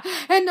time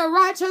in the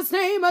righteous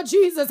name of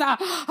Jesus.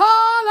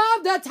 All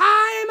of the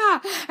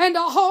time in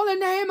the holy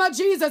name of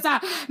Jesus.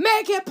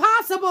 Make it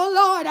possible,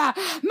 Lord.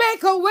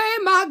 Make a way,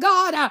 my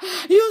God.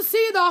 You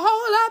see the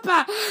hold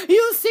up,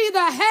 you see the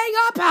hang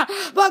up,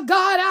 but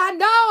God, I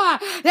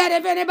know that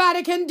if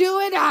anybody can do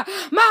it,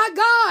 my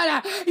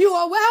God, you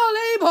are well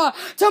able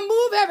to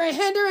move every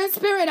hindering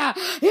spirit.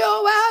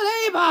 You're well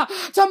able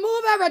to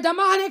move every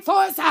demonic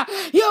force.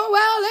 You're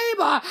well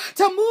able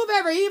to move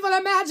every evil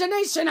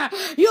imagination.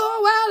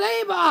 You're well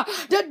able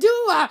to do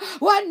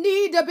what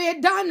need to be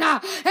done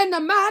in the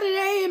mighty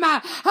name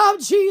of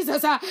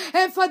Jesus.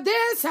 And for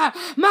this,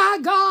 my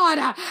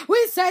God,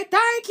 we say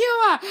thank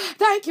you.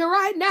 Thank you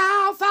right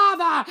now,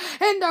 Father,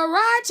 in the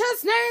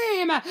righteous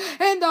name,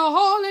 in the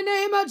holy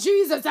name of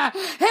Jesus,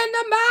 in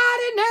the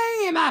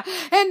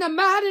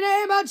mighty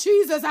name of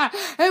Jesus.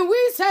 And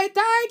we say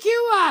thank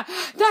you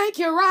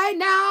right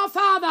now,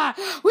 Father.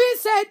 We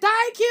say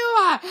thank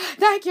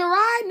you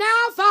right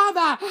now,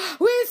 Father.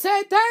 We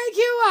say thank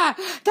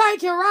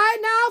you right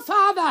now,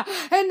 Father,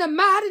 in the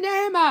mighty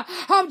name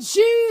of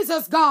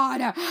Jesus,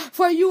 God,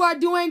 for you are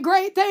doing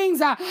great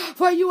things,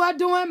 for you are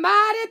doing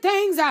mighty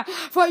things,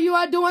 for you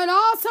are doing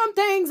awesome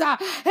things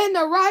in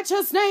the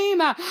righteous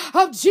name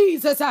of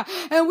Jesus.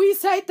 And we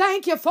say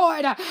thank you for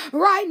it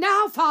right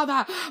now,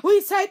 Father.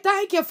 We say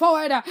thank you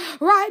for it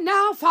right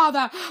now,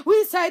 Father.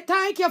 We say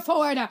thank you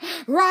for it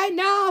right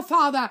now,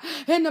 Father,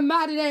 in the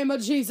mighty name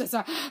of Jesus.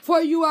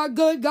 For you are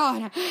good,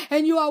 God,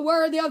 and you are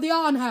worthy of the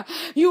honor.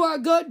 You are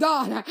good,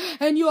 God,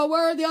 and you are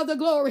worthy of the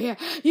glory.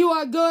 You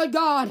are good,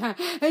 God,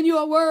 and you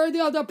are worthy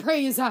of the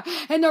praise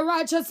in the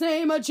righteous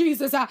name of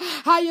Jesus.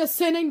 How you're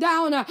sending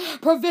down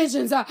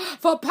provisions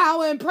for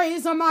power and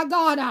praise, oh my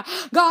God.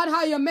 God,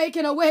 how you're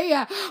making a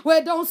way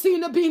where don't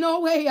seem to be no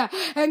way.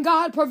 And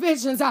God,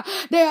 provisions,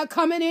 they are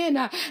coming in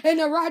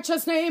the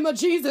righteous name of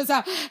Jesus.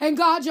 And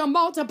God, you're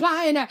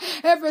multiplying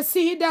every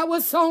seed that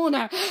was sown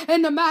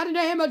in the mighty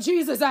name of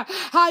Jesus.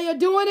 How you're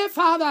doing it,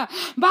 Father,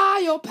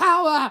 by your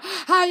power.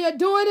 How you're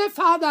doing it,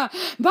 Father,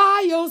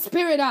 by your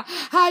spirit.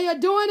 How you're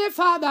doing it,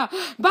 Father,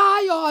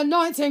 by your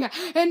anointing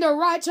in the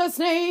righteous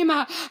name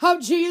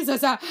of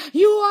Jesus.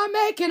 You are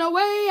making a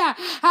way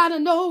out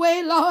of no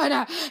way, Lord.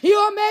 You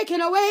are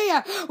making a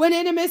way when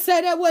enemies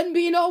said there wouldn't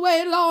be no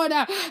way, Lord.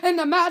 In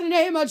the mighty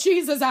name of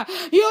Jesus,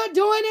 you're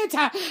doing it.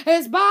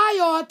 It's by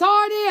your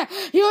authority.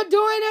 You're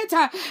doing it.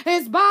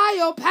 It's by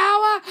your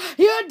power.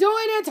 You're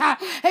doing it.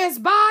 It's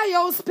by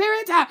your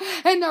spirit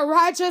in the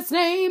righteous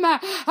name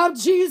of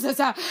Jesus.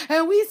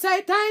 And we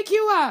say thank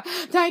you.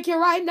 Thank you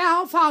right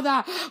now,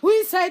 Father.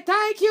 We say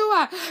thank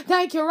you.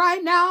 Thank you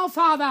right now,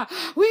 Father.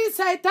 We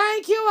say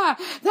thank you.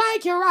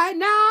 Thank you right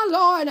now,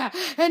 Lord.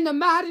 In the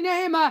mighty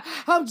name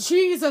of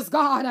Jesus,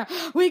 God.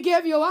 We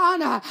give you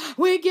honor.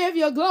 We give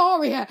you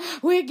glory.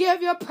 We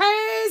give you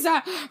praise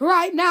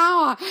right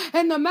now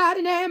in the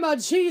mighty name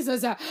of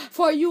Jesus.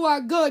 For you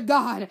are good,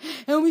 God.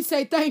 And we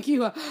say thank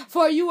you.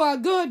 For you are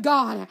good,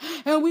 God.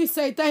 And we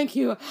say thank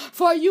you.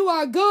 For you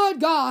are good,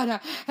 God.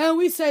 And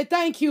we say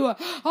thank you.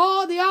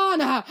 All the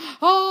honor,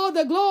 all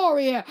the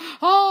glory,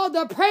 all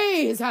the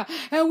praise.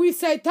 And we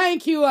say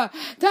thank you.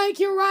 Thank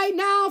you right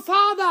now,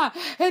 Father,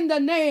 in the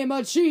name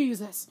of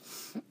Jesus.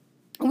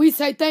 We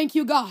say thank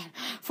you, God,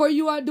 for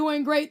you are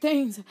doing great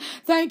things.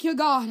 Thank you,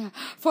 God,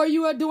 for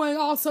you are doing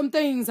awesome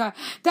things.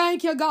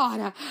 Thank you,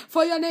 God,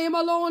 for your name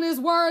alone is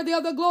worthy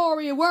of the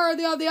glory,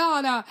 worthy of the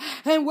honor,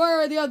 and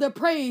worthy of the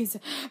praise.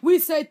 We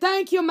say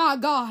thank you, my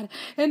God,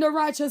 in the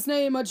righteous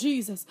name of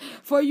Jesus,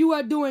 for you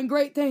are doing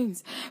great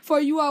things, for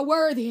you are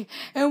worthy,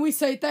 and we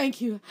say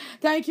thank you.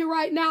 Thank you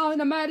right now in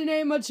the mighty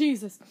name of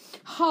Jesus.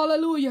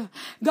 Hallelujah.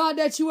 God,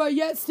 that you are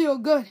yet still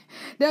good,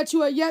 that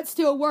you are yet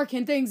still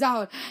working things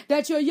out,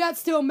 that you're yet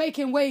still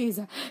making ways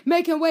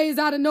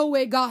out of no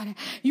way, God.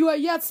 You are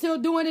yet still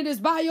doing it is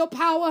by your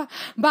power,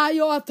 by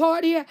your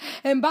authority,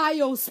 and by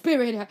your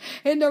spirit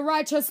in the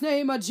righteous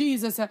name of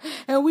Jesus.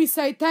 And we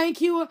say thank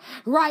you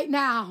right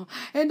now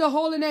in the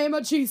holy name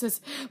of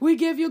Jesus. We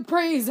give you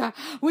praise.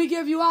 We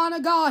give you honor,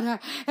 God,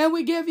 and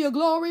we give you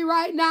glory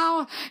right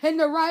now in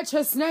the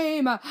righteous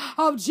name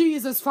of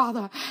Jesus,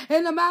 Father,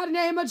 in the mighty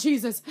name of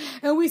Jesus.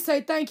 And we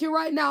say thank you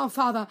right now,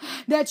 Father,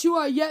 that you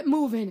are yet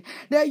moving,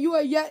 that you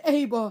are yet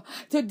able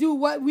to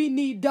do what we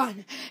need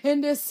done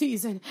in this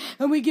season.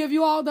 And we give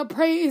you all the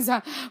praise,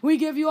 we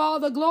give you all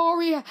the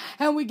glory,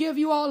 and we give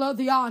you all of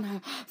the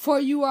honor, for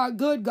you are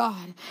good,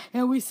 God,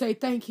 and we say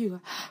thank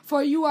you.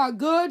 For you are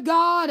good,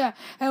 God,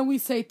 and we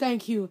say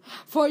thank you.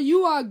 For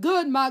you are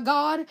good, my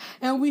God,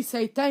 and we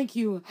say thank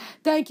you.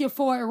 Thank you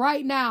for it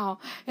right now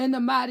in the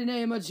mighty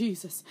name of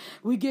Jesus.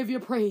 We give you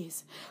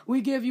praise,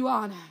 we give you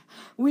honor,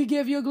 we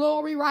give you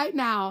glory right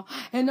now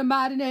in the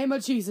mighty name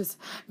of Jesus.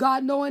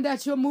 God, knowing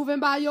that you're moving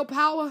by your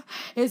power,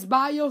 it's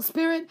by your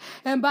spirit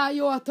and by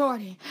your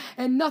authority.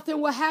 And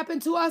nothing will happen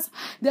to us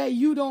that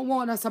you don't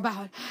want us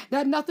about.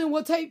 That nothing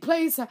will take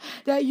place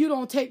that you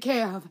don't take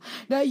care of.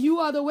 That you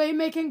are the way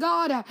making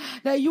God.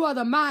 That you are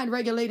the mind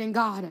regulating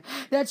God.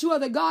 That you are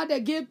the God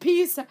that give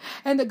peace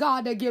and the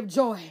God that give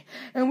joy.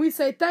 And we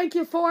say thank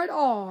you for it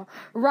all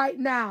right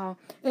now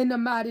in the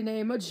mighty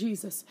name of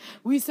Jesus.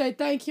 We say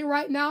thank you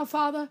right now,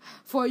 Father,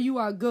 for you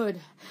are good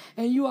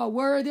and you are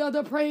worthy of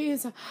the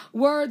praise,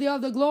 worthy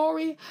of the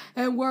glory,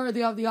 and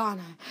worthy of the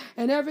honor.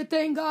 And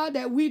everything, God,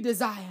 that we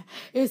desire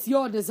is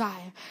your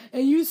desire.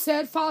 And you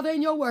said, Father,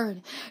 in your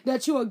word,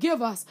 that you will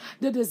give us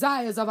the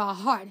desires of our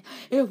heart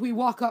if we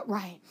walk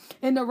upright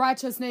in the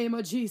righteous name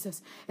of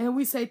Jesus. And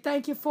we say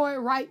thank you for it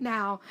right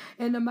now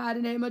in the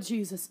mighty name of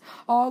Jesus.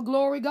 All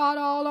glory, God,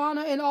 all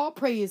honor, and all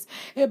praise,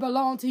 it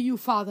belongs to you,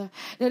 Father.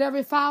 That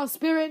every foul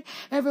spirit,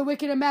 every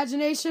wicked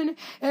imagination,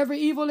 every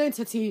evil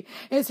entity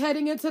is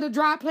heading into the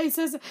dry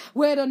places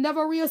where it'll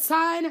never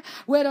reassign,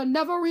 where it'll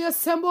never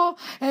reassemble,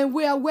 and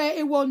where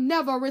it will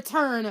never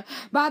return.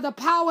 By the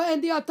power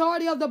and the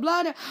authority of the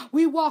blood,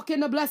 we walk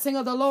in the blessing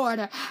of the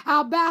Lord.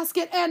 Our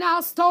basket and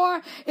our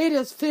store, it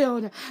is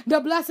filled.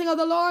 The blessing of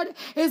the Lord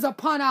is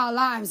upon our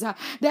lives.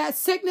 That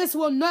sickness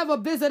will never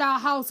visit our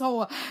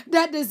household.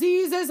 That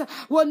diseases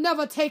will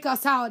never take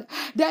us out.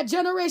 That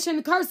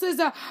generation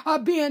curses are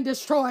being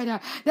destroyed.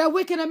 That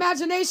wicked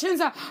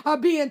imaginations are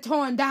being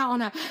torn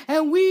down.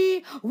 And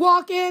we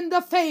walk in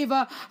the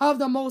favor of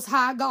the Most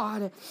High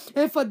God.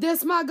 And for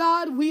this, my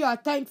God, we are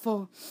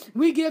thankful.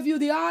 We give you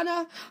the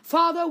honor.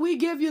 Father, we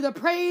give you the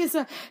praise.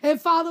 And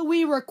Father,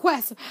 we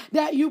request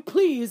that you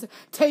please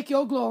take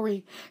your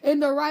glory. In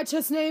the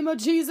righteous name of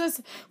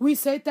Jesus, we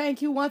say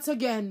thank you once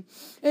again.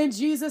 In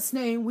Jesus'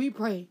 name we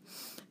pray.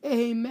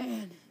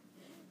 Amen.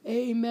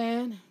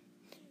 Amen.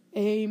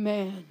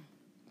 Amen.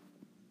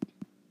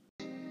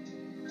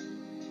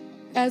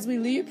 As we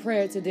lead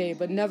prayer today,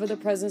 but never the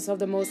presence of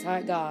the Most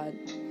High God,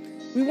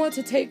 we want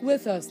to take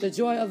with us the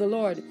joy of the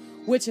Lord,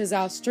 which is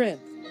our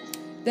strength,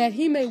 that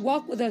he may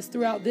walk with us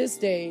throughout this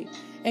day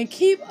and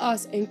keep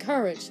us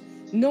encouraged,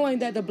 knowing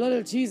that the blood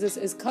of Jesus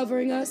is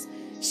covering us,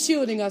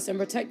 shielding us, and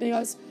protecting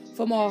us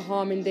from all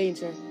harm and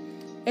danger.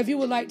 If you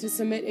would like to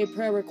submit a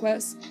prayer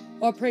request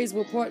or praise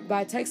report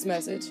by text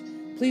message,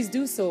 please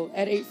do so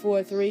at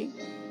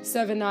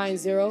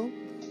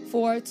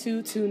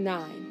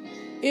 843-790-4229.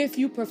 If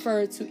you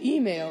prefer to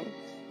email,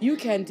 you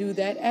can do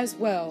that as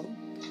well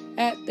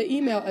at the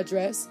email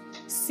address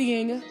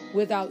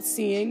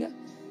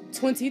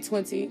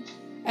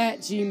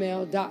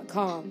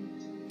seeingwithoutseeing2020@gmail.com.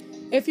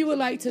 If you would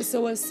like to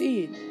sow a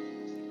seed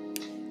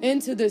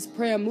into this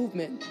prayer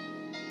movement,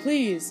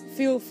 please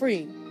feel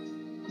free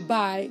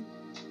by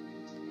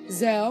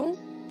Zelle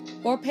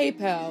or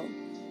PayPal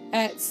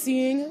at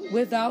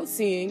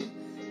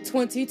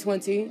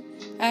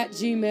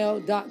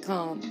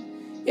seeingwithoutseeing2020@gmail.com.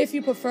 If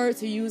you prefer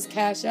to use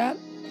Cash App,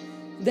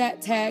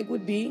 that tag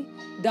would be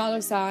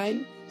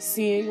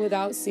 $Seeing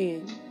Without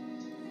Seeing.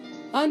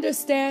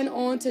 Understand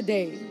on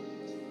today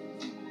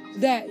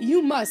that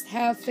you must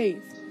have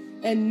faith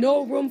and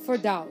no room for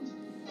doubt.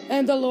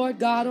 And the Lord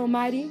God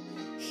Almighty,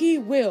 he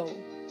will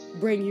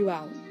bring you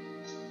out.